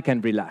 this guy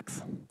can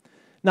relax.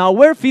 Now,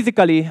 where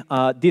physically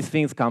these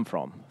things come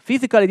from?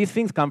 Physically, these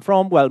things come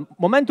from, well,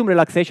 momentum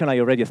relaxation, I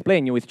already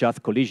explained you, it's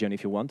just collision,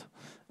 if you want.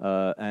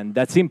 And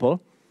that's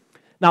simple.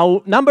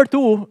 Now, number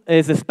 2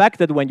 is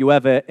expected when you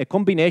have a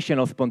combination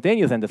of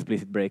spontaneous and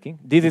explicit breaking.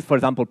 This is, for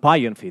example,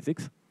 pion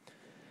physics.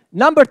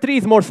 Number 3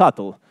 is more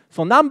subtle.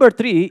 So number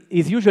 3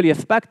 is usually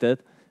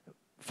expected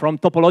from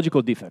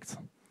topological defects.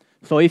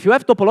 So if you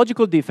have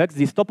topological defects,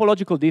 these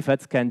topological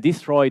defects can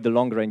destroy the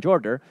long-range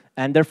order,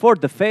 and therefore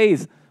the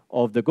phase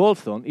of the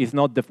Goldstone is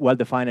not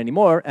well-defined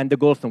anymore, and the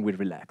Goldstone will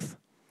relax.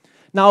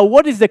 Now,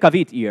 what is the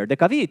caveat here? The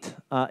caveat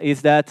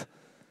is that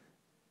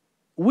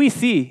we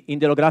see in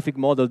the holographic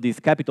model this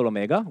capital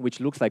omega, which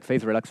looks like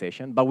phase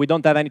relaxation, but we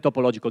don't have any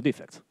topological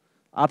defects.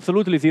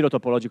 Absolutely 0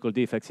 topological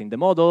defects in the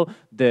model.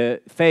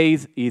 The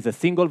phase is a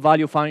single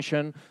value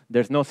function.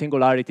 There's no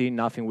singularity,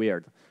 nothing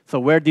weird. So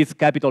where is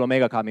capital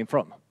omega coming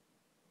from?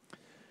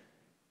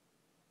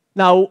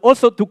 Now,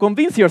 also to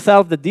convince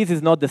yourself that this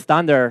is not the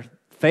standard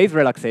phase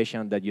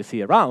relaxation that you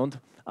see around,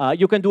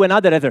 you can do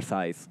another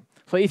exercise.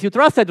 So if you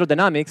trust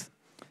hydrodynamics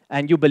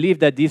and you believe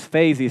that this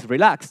phase is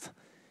relaxed,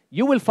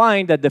 you will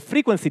find that the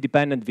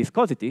frequency-dependent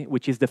viscosity,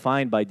 which is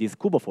defined by this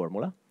Kubo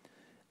formula,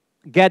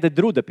 get a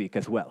Drude peak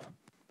as well.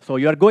 So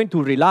you are going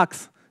to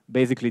relax,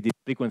 basically, the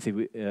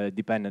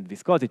frequency-dependent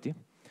viscosity.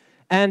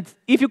 And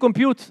if you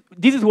compute,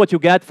 this is what you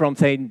get from,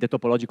 saying, the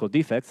topological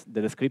defects,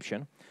 the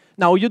description.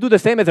 Now, you do the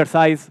same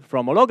exercise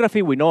from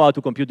holography. We know how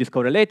to compute this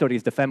correlator.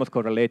 It's the famous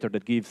correlator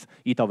that gives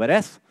eta over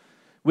S.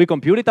 We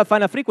compute it at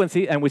finite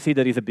frequency, and we see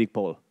there is a big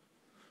pole.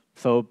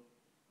 So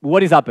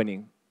what is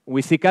happening?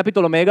 We see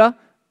capital omega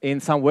in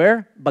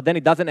somewhere, but then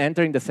it doesn't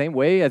enter in the same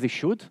way as it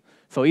should.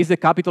 So is the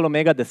capital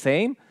omega the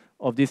same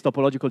of these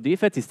topological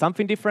defects? Is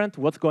something different?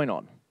 What's going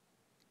on?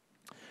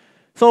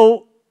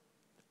 So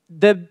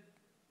the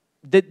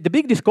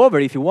big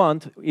discovery, if you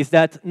want, is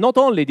that not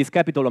only this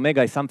capital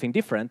omega is something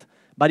different,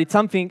 but it's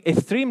something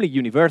extremely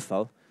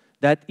universal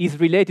that is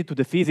related to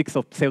the physics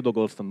of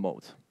pseudo-Goldstone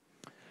modes.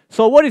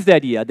 So what is the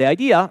idea? The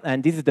idea,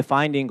 and this is the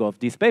finding of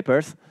these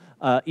papers,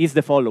 is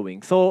the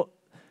following. So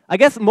I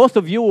guess most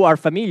of you are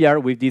familiar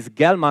with this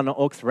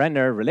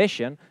Gell-Mann-Ox-Renner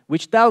relation,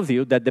 which tells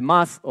you that the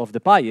mass of the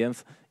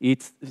pions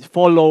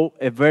follow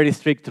a very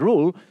strict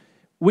rule,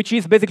 which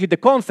is basically the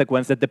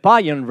consequence that the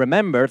pion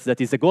remembers that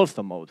it's a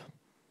Goldstone mode.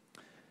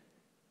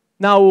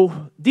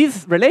 Now,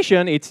 this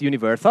relation, it's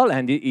universal,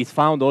 and it's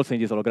found also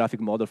in this holographic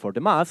model for the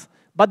mass.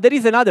 But there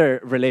is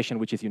another relation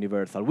which is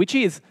universal, which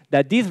is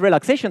that this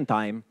relaxation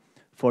time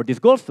for this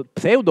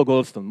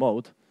pseudo-Goldstone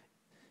mode,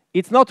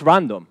 it's not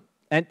random.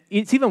 And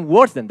it's even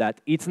worse than that.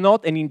 It's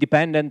not an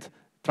independent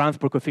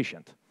transport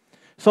coefficient.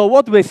 So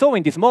what we saw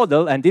in this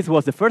model, and this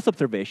was the first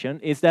observation,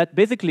 is that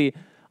basically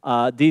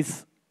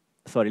let's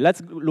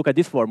look at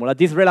this formula.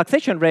 This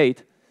relaxation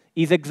rate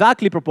is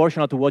exactly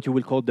proportional to what you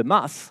will call the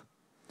mass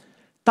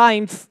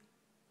times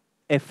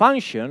a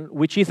function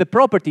which is a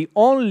property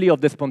only of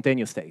the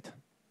spontaneous state.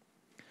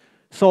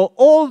 So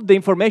all the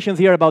information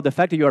here about the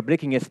fact that you are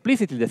breaking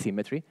explicitly the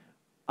symmetry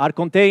are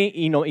contained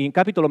in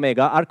capital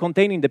omega, are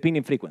contained in the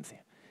pinning frequency.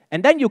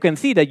 And then you can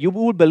see that you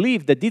will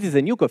believe that this is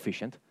a new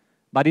coefficient,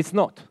 but it's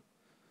not.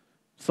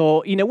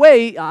 So in a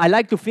way, I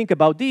like to think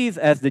about this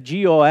as the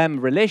GOM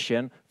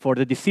relation for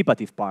the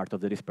dissipative part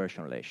of the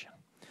dispersion relation.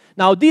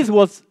 Now, this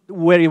was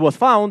where it was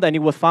found, and it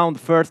was found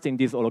first in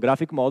this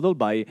holographic model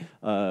by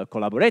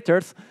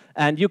collaborators.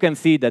 And you can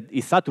see that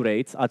it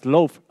saturates at a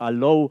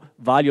low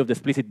value of the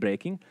explicit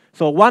breaking.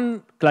 So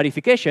one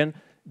clarification,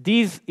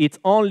 it's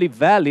only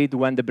valid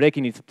when the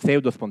breaking is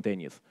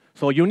pseudo-spontaneous.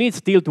 So you need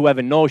still to have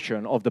a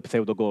notion of the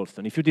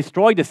pseudo-Goldstone. If you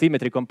destroy the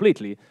symmetry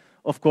completely,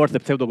 of course,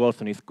 the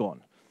pseudo-Goldstone is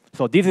gone.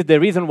 So this is the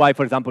reason why,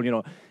 for example,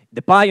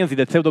 the pions is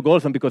the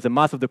pseudo-Goldstone because the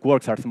mass of the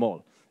quarks are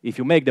small. If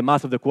you make the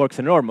mass of the quarks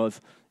enormous,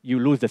 you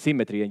lose the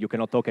symmetry and you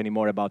cannot talk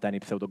anymore about any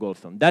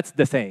pseudo-Goldstone. That's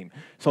the same.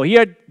 So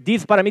here,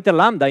 this parameter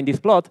lambda in this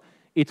plot,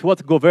 it's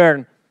what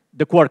governs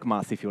the quark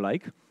mass, if you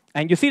like.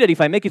 And you see that if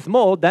I make it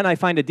small, then I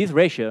find that this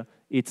ratio,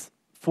 it's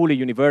fully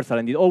universal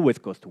and it always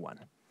goes to 1.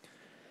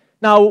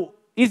 Now,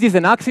 is this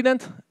an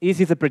accident? Is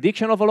this a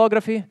prediction of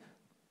holography?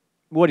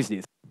 What is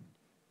this?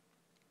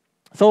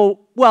 So,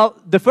 well,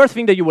 the first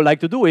thing that you would like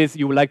to do is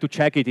you would like to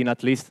check it in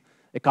at least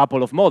a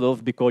couple of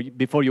models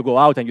before you go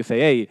out and you say,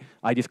 hey,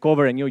 I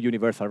discover a new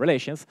universal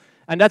relations.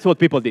 And that's what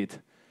people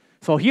did.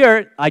 So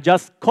here, I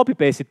just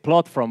copy-pasted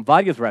plot from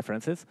various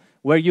references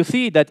where you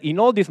see that in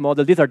all these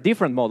models, these are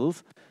different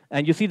models,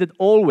 and you see that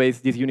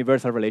always this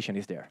universal relation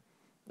is there.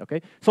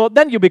 Okay? So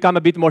then you become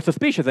a bit more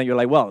suspicious, and you're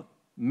like, well,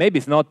 maybe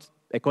it's not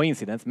a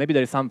coincidence. Maybe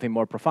there is something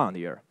more profound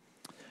here.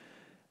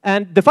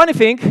 And the funny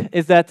thing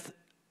is that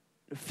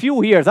a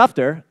few years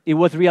after, it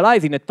was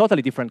realized in a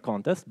totally different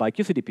contest by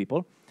QCD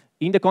people,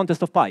 in the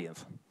context of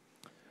pions.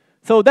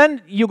 So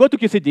then you go to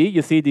QCD,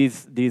 you see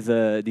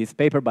this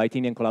paper by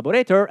Tini and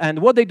collaborator, and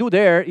what they do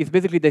there is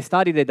basically they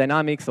study the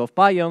dynamics of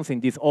pions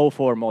in this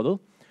O4 model.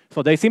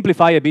 So they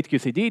simplify a bit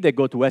QCD, they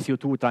go to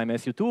SU2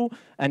 times SU2,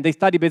 and they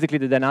study basically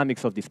the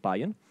dynamics of this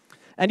pion.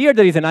 And here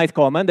there is a nice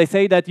comment. They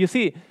say that, you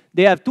see,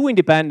 they have two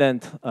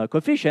independent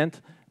coefficients,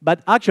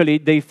 but actually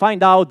they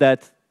find out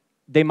that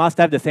they must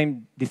have the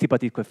same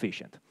dissipative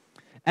coefficient.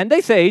 And they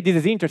say, this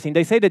is interesting,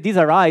 they say that these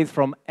arise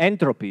from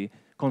entropy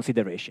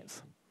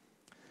considerations.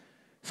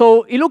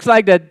 So it looks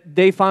like that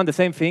they found the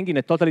same thing in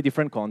a totally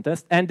different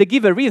context, and they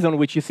give a reason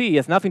which you see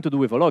has nothing to do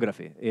with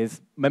holography.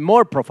 It's a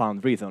more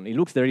profound reason. It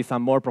looks there is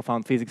some more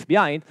profound physics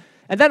behind.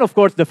 And then, of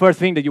course, the first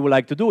thing that you would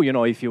like to do,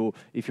 if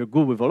you're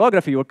good with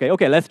holography,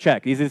 okay, let's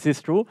check. Is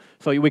this true?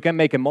 So we can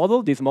make a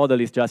model. This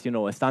model is just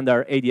a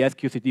standard ADS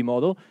QCD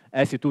model,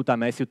 SU2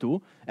 times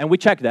SU2, and we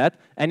check that.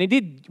 And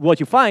indeed,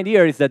 what you find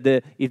here is that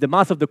if the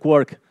mass of the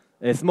quark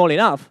is small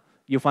enough,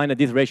 you find that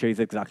this ratio is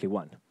exactly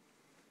 1.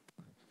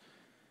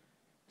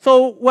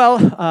 So,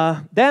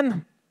 well,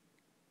 then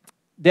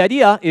the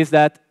idea is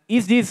that,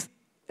 is this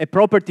a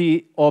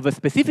property of a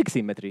specific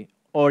symmetry,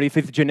 or if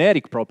it's a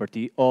generic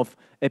property of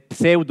a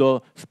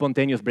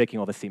pseudo-spontaneous breaking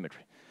of a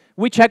symmetry?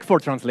 We check for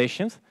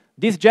translations.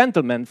 These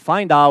gentlemen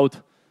find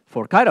out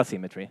for chiral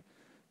symmetry.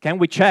 Can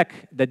we check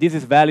that this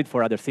is valid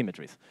for other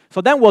symmetries? So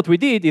then what we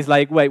did is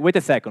like, wait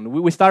a second.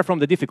 We start from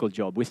the difficult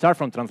job. We start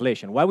from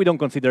translation. Why we don't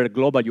consider a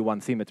global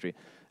U1 symmetry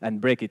and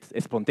break it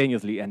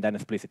spontaneously and then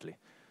explicitly?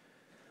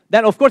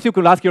 Then, of course, you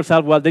could ask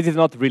yourself, well, this is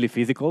not really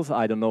physical. So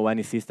I don't know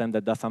any system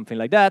that does something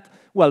like that.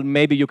 Well,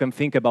 maybe you can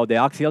think about the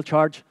axial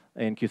charge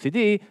in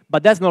QCD,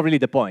 but that's not really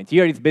the point.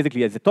 Here it's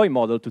basically as a toy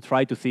model to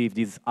try to see if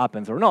this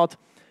happens or not.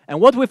 And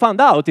what we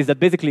found out is that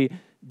basically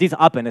this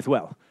happens as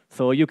well.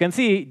 So you can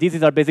see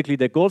these are basically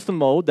the Goldstone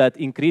mode that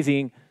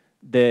increasing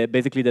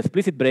basically the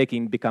explicit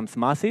breaking becomes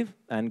massive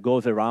and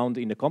goes around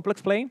in the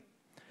complex plane.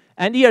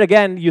 And here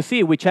again, you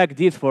see we check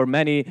this for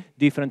many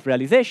different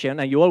realizations,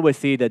 and you always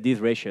see that this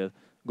ratio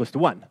goes to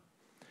 1.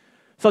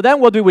 So then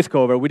what do we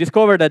discover? We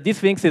discover that this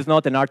thing is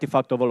not an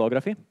artifact of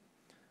holography,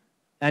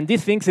 and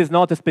this thing is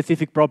not a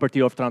specific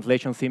property of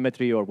translation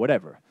symmetry or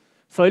whatever.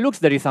 So it looks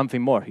there is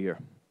something more here.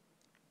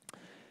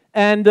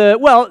 And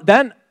well,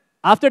 then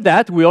after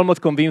that, we almost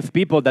convinced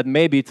people that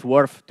maybe it's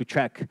worth to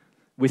check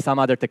with some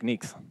other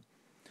techniques.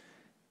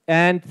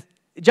 And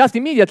just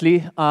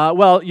immediately,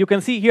 well, you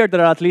can see here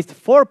there are at least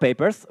 4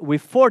 papers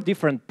with 4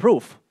 different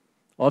proofs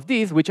of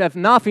these, which have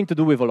nothing to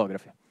do with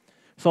holography.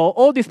 So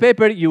all these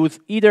papers use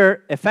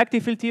either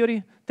effective field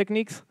theory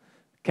techniques,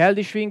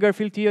 Keldy-Schwinger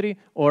field theory,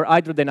 or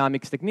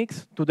hydrodynamics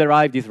techniques to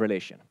derive this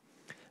relation.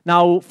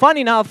 Now, fun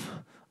enough,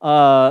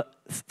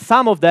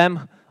 some of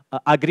them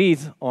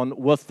agrees on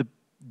what's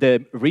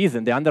the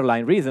reason, the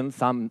underlying reason,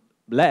 some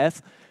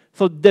less.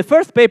 So the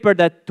first paper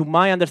that, to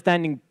my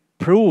understanding,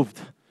 proved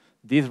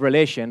this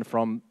relation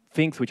from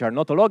things which are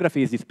not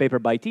holography is this paper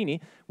by Tini,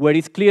 where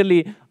it's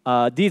clearly,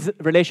 this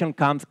relation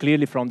comes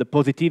clearly from the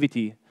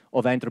positivity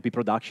of entropy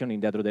production in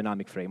the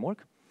hydrodynamic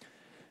framework.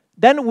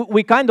 Then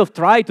we kind of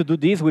try to do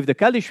this with the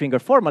Keldysh-Finger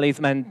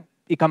formalism, and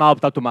it came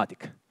out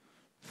automatic.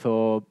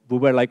 So we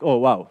were like, oh,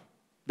 wow,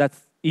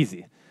 that's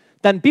easy.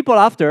 Then people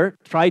after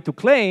try to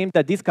claim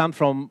that this comes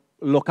from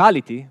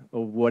locality,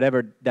 or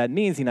whatever that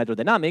means in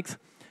hydrodynamics.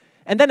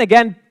 And then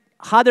again,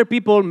 other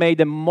people made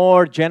a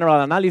more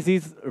general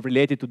analysis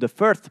related to the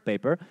first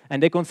paper,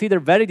 and they consider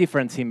very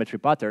different symmetry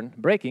pattern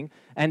breaking,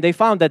 and they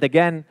found that,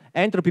 again,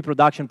 entropy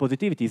production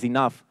positivity is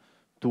enough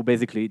to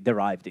basically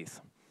derive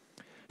this.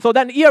 So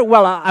then here,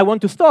 well, I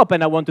want to stop,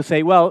 and I want to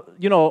say, well,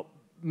 you know,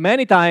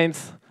 many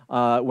times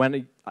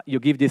when you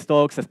give these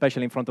talks,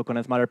 especially in front of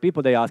condensed matter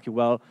people, they ask you,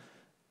 well,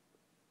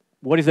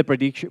 what is the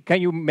prediction?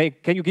 Can you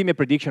give me a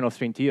prediction of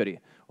string theory?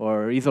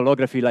 Or is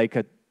holography like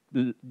a,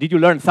 did you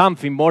learn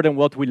something more than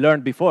what we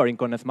learned before in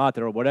condensed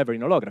matter or whatever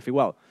in holography?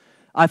 Well,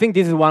 I think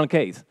this is one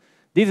case.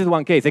 This is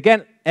one case.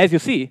 Again, as you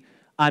see,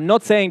 I'm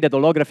not saying that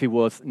holography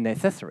was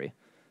necessary,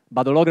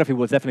 but holography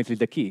was definitely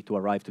the key to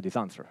arrive to this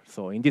answer.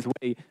 So in this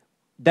way,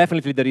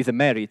 definitely there is a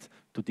merit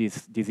to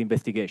this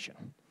investigation.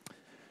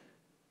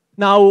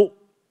 Now,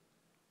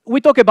 we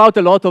talk about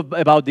a lot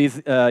about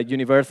these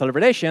universal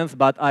relations,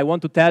 but I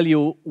want to tell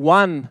you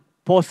one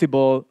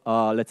possible,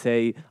 let's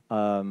say,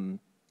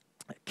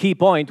 key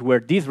point where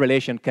this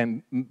relation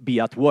can be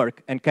at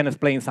work and can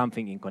explain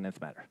something in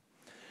condensed matter.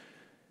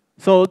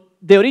 So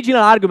the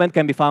original argument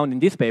can be found in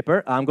this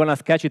paper. I'm going to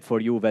sketch it for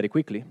you very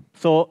quickly.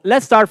 So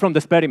let's start from the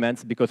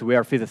experiments, because we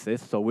are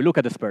physicists, so we look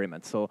at the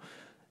experiments. So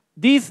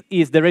this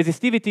is the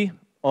resistivity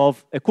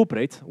of a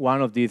cuprate,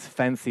 one of these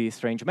fancy,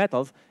 strange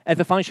metals, as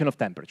a function of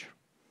temperature.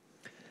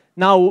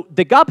 Now,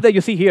 the gap that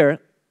you see here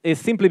is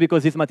simply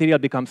because this material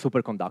becomes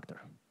superconductor.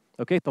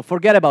 Okay, so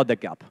forget about the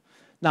gap.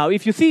 Now,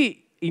 if you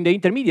see in the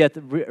intermediate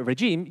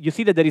regime, you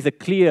see that there is a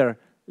clear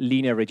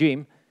linear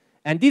regime.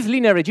 And this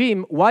linear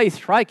regime, why is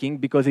striking?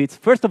 Because it's,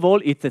 first of all,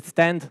 it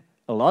extends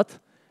a lot.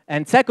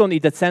 And second,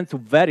 it extends to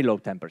very low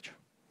temperature.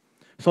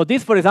 So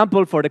this, for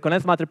example, for the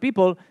condensed matter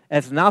people,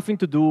 has nothing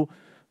to do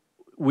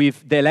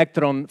with the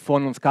electron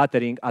phonon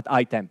scattering at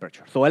high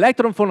temperature. So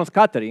electron phonon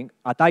scattering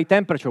at high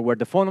temperature, where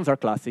the phonons are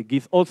classic,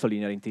 gives also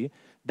linearity.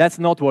 That's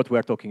not what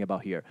we're talking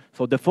about here.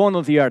 So the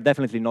phonons here are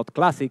definitely not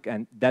classic,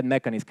 and that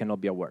mechanism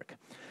cannot be at work.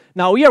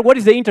 Now here, what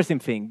is the interesting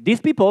thing?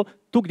 These people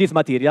took this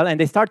material and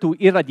they start to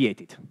irradiate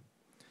it.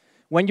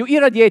 When you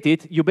irradiate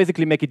it, you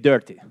basically make it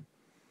dirty.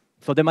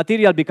 So the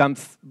material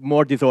becomes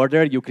more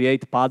disordered. You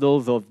create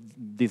puddles of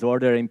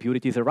disorder,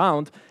 impurities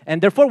around.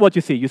 And therefore, what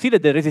you see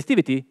that the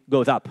resistivity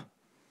goes up.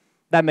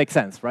 That makes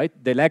sense, right?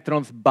 The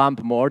electrons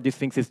bump more. This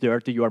thing is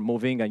dirty. You are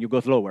moving, and you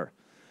go slower.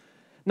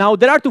 Now,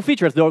 there are two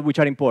features, though, which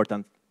are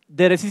important.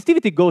 The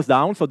resistivity goes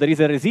down, so there is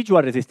a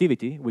residual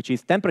resistivity, which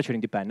is temperature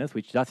independence,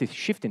 which just is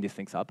shifting these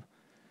things up.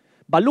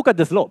 But look at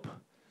the slope.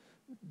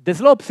 The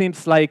slope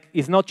seems like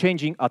it's not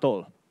changing at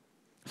all.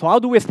 So how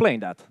do we explain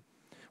that?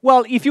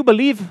 Well, if you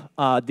believe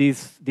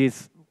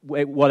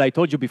what I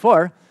told you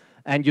before,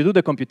 and you do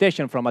the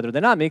computation from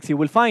hydrodynamics, you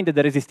will find that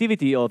the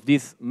resistivity of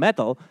this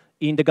metal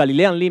in the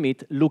Galilean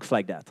limit looks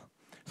like that.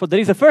 So there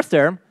is a first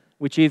term,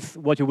 which is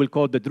what you will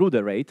call the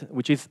Drude rate,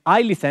 which is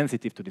highly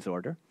sensitive to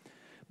disorder.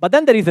 But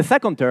then there is a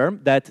second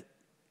term that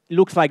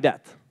looks like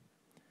that.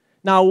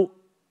 Now,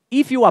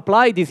 if you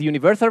apply this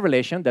universal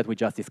relation that we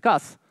just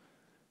discussed,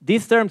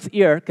 these terms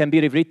here can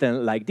be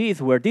rewritten like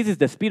this, where this is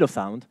the speed of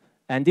sound,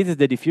 and this is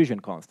the diffusion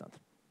constant.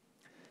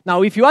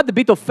 Now, if you add a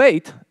bit of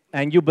faith,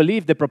 and you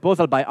believe the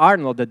proposal by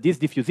Arnold that these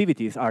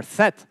diffusivities are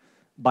set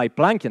by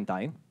Planckian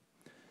time,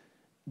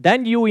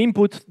 then you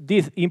input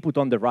this input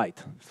on the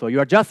right. So you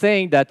are just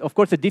saying that, of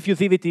course, the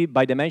diffusivity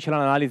by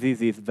dimensional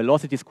analysis is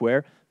velocity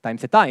squared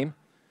times a time.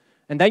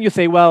 And then you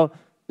say, well,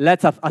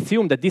 let's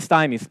assume that this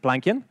time is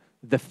Planckian,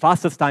 the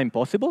fastest time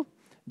possible,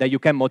 that you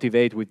can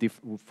motivate with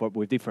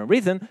different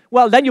reasons.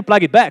 Well, then you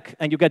plug it back,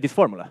 and you get this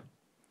formula.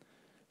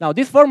 Now,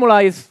 this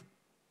formula is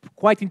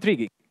quite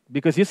intriguing,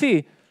 because you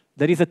see,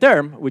 there is a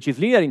term, which is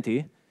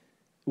linearity,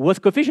 whose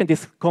coefficient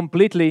is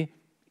completely,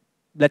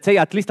 let's say,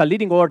 at least a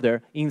leading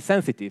order,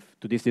 insensitive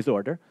to this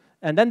disorder.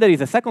 And then there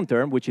is a second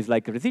term, which is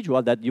like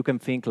residual, that you can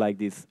think like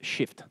this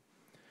shift.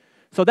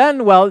 So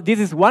then, well, this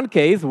is one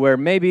case where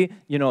maybe,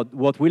 you know,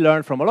 what we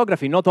learned from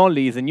holography not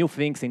only is a new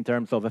things in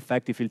terms of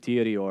effective field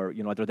theory or,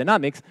 you know,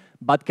 hydrodynamics,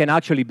 but can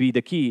actually be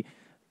the key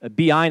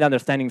behind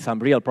understanding some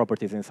real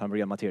properties in some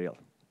real material.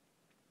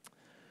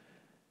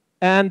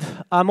 And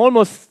I'm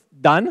almost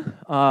done.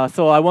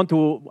 So I want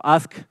to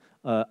ask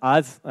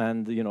us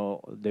and, you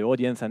know, the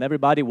audience and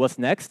everybody, what's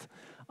next?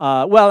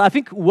 Well, I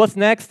think what's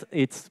next,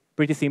 it's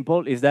pretty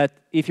simple, is that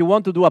if you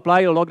want to do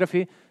applied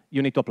holography,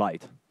 you need to apply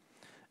it.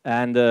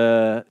 And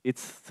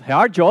it's a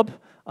hard job,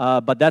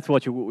 but that's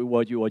what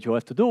you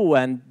have to do.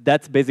 And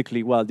that's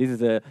basically, well, this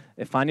is a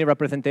funny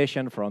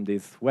representation from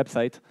this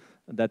website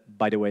that,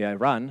 by the way, I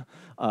run.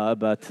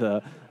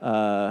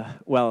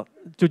 Well,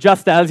 to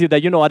just tell you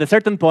that, at a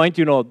certain point,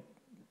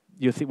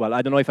 you see, well,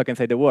 I don't know if I can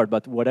say the word,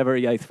 but whatever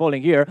is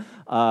falling here,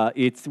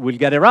 it will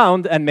get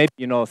around, and maybe,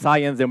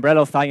 science, the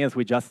umbrella of science,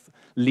 will just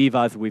leave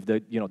us with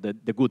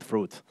the good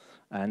fruit.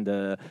 And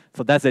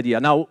so that's the idea.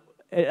 Now,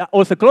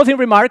 also closing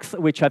remarks,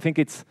 which I think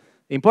it's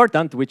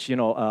important, which,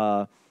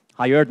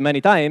 I heard many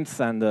times,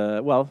 and,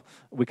 well,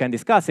 we can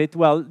discuss it.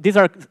 Well, these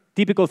are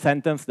typical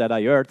sentences that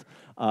I heard.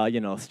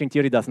 String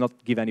theory does not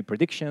give any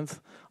predictions.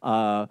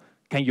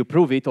 Can you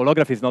prove it?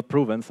 Holography is not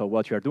proven, so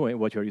what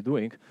are you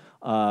doing?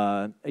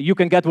 You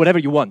can get whatever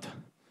you want.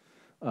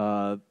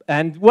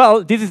 And,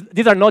 well,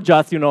 these are not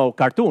just,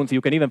 cartoons.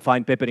 You can even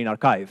find paper in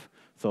archive.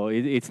 So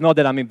it's not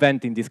that I'm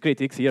inventing these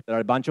critics. Here there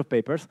are a bunch of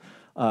papers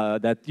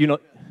that,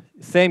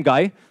 same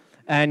guy.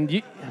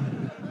 And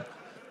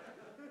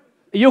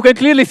you can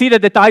clearly see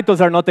that the titles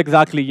are not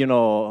exactly, he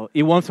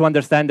wants to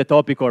understand the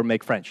topic or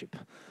make friendship.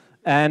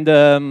 And,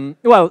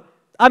 well,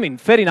 I mean,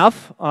 fair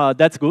enough,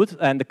 that's good,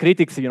 and the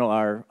critics,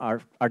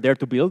 are there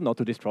to build, not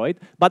to destroy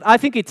it. But I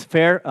think it's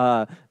fair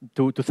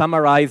to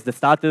summarize the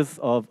status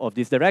of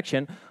this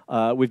direction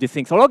with these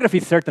things.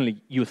 Holography is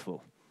certainly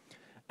useful.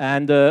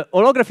 And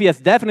holography has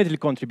definitely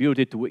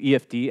contributed to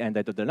EFT and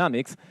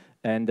hydrodynamics,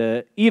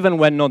 and even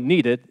when not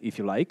needed, if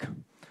you like.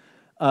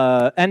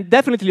 And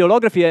definitely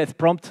holography has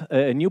prompted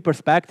a new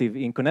perspective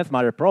in condensed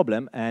matter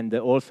problem and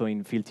also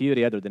in field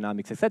theory,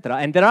 hydrodynamics, etc.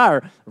 And there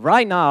are,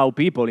 right now,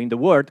 people in the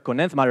world,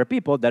 condensed matter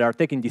people, that are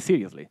taking this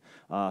seriously.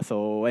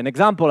 So an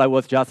example, I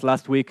was just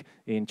last week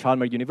in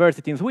Chalmers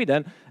University in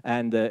Sweden,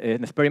 and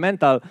an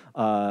experimental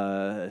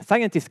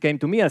scientist came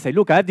to me and said,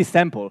 look, I have this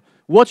sample.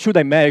 What should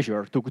I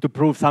measure to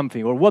prove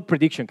something, or what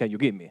prediction can you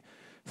give me?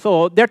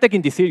 So they're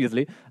taking this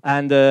seriously.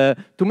 And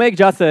to make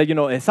just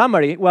a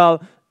summary,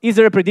 well, is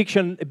there a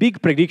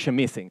big prediction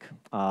missing?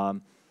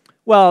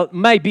 Well,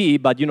 maybe,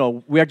 but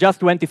we are just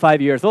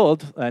 25 years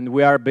old, and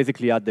we are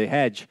basically at the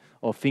edge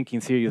of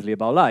thinking seriously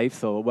about life.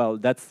 So, well,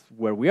 that's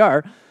where we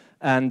are.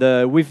 And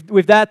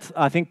with that,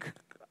 I think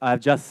I'll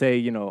just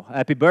say,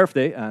 happy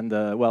birthday, and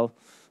well,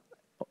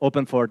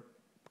 open for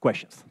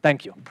questions.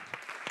 Thank you.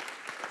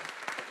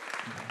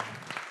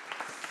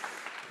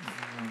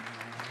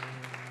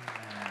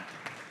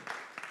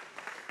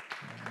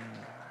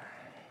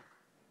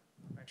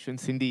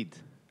 Questions indeed.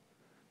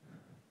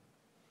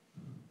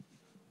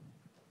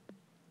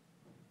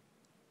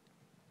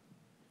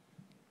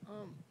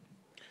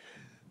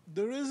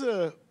 There is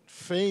a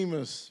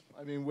famous,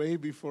 I mean, way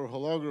before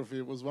holography,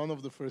 it was one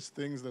of the first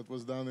things that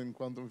was done in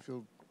quantum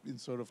field, in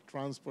sort of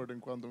transport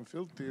and quantum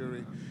field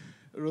theory,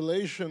 a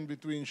relation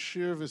between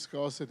shear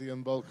viscosity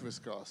and bulk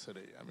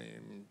viscosity. I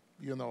mean,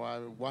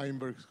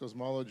 Weinberg's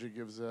cosmology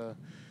gives a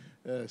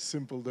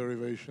simple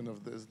derivation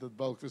of this, that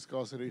bulk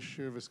viscosity is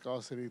shear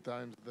viscosity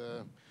times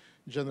the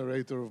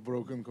generator of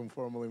broken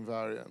conformal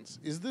invariants.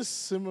 Is this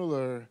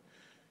similar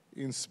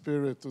in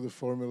spirit to the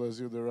formulas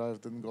you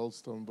derived in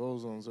Goldstone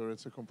bosons, or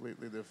it's a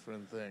completely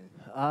different thing?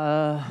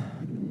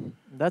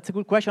 That's a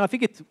good question. I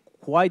think it's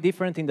quite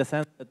different in the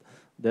sense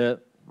that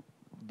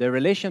the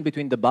relation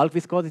between the bulk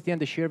viscosity and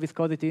the shear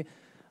viscosity,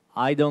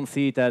 I don't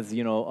see it as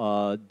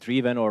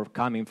driven or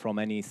coming from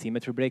any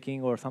symmetry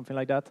breaking or something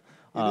like that.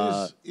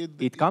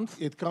 It comes?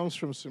 It comes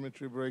from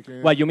symmetry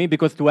breaking. Well, you mean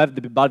because to have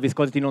the bulk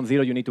viscosity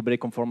non-zero, you need to break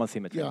conformal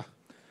symmetry? Yeah,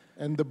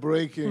 and the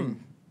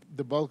breaking,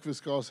 the bulk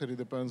viscosity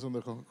depends on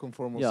the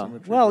conformal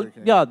symmetry. Well,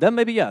 breaking. yeah, then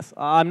maybe yes.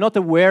 I'm not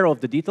aware of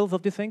the details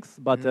of these things,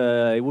 but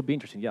it would be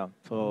interesting, yeah.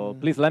 So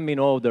please let me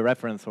know the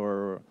reference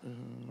or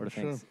the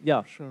things.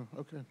 Yeah, sure,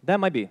 okay. That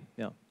might be,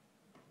 yeah.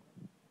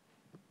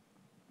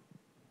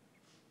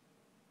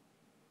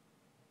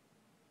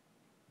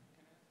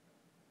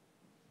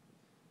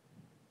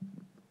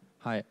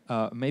 Hi,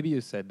 maybe you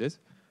said this,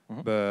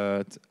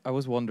 but I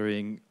was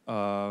wondering,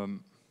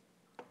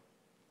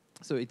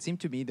 so it seemed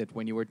to me that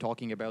when you were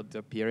talking about the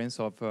appearance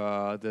of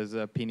this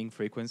pinning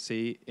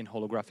frequency in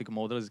holographic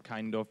models, it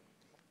kind of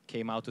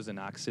came out as an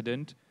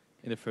accident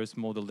in the first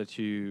model that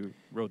you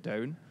wrote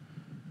down.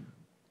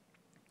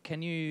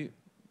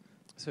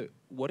 So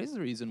what is the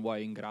reason why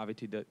in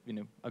gravity, that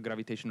a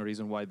gravitational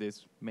reason why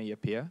this may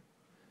appear?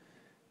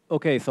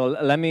 Okay, so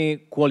let me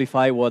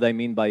qualify what I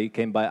mean by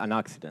came by an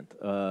accident.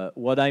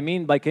 What I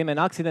mean by came an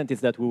accident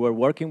is that we were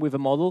working with a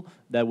model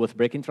that was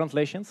breaking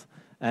translations,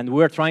 and we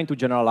were trying to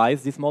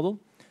generalize this model.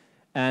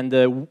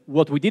 And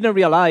what we didn't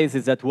realize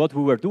is that what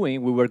we were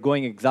doing, we were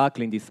going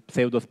exactly in this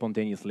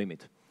pseudo-spontaneous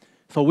limit.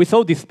 So we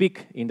saw this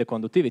peak in the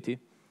conductivity,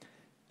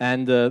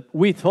 and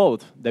we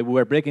thought that we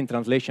were breaking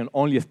translation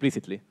only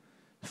explicitly.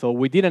 So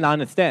we didn't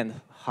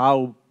understand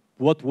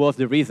what was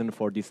the reason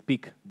for this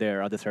peak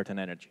there at a certain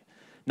energy.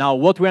 Now,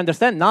 what we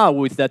understand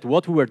now is that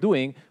what we were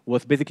doing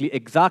was basically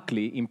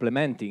exactly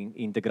implementing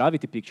in the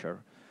gravity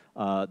picture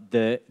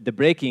the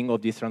breaking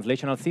of this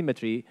translational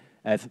symmetry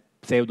as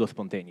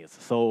pseudo-spontaneous.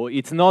 So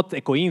it's not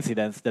a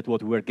coincidence that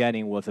what we were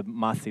getting was a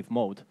massive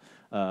mode.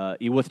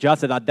 It was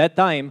just that at that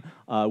time,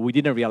 we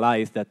didn't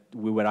realize that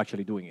we were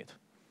actually doing it.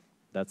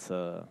 That's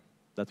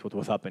what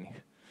was happening.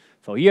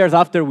 So years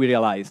after we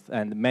realized,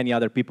 and many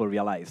other people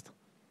realized.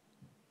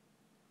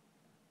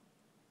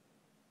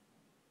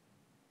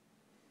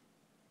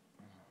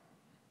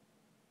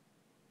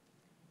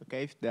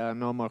 Okay, if there are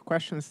no more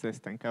questions, let's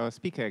thank our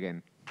speaker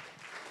again.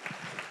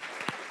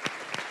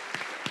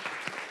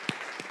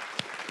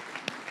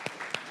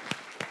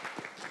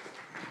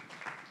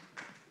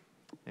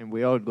 And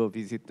we all go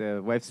visit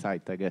the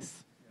website, I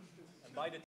guess.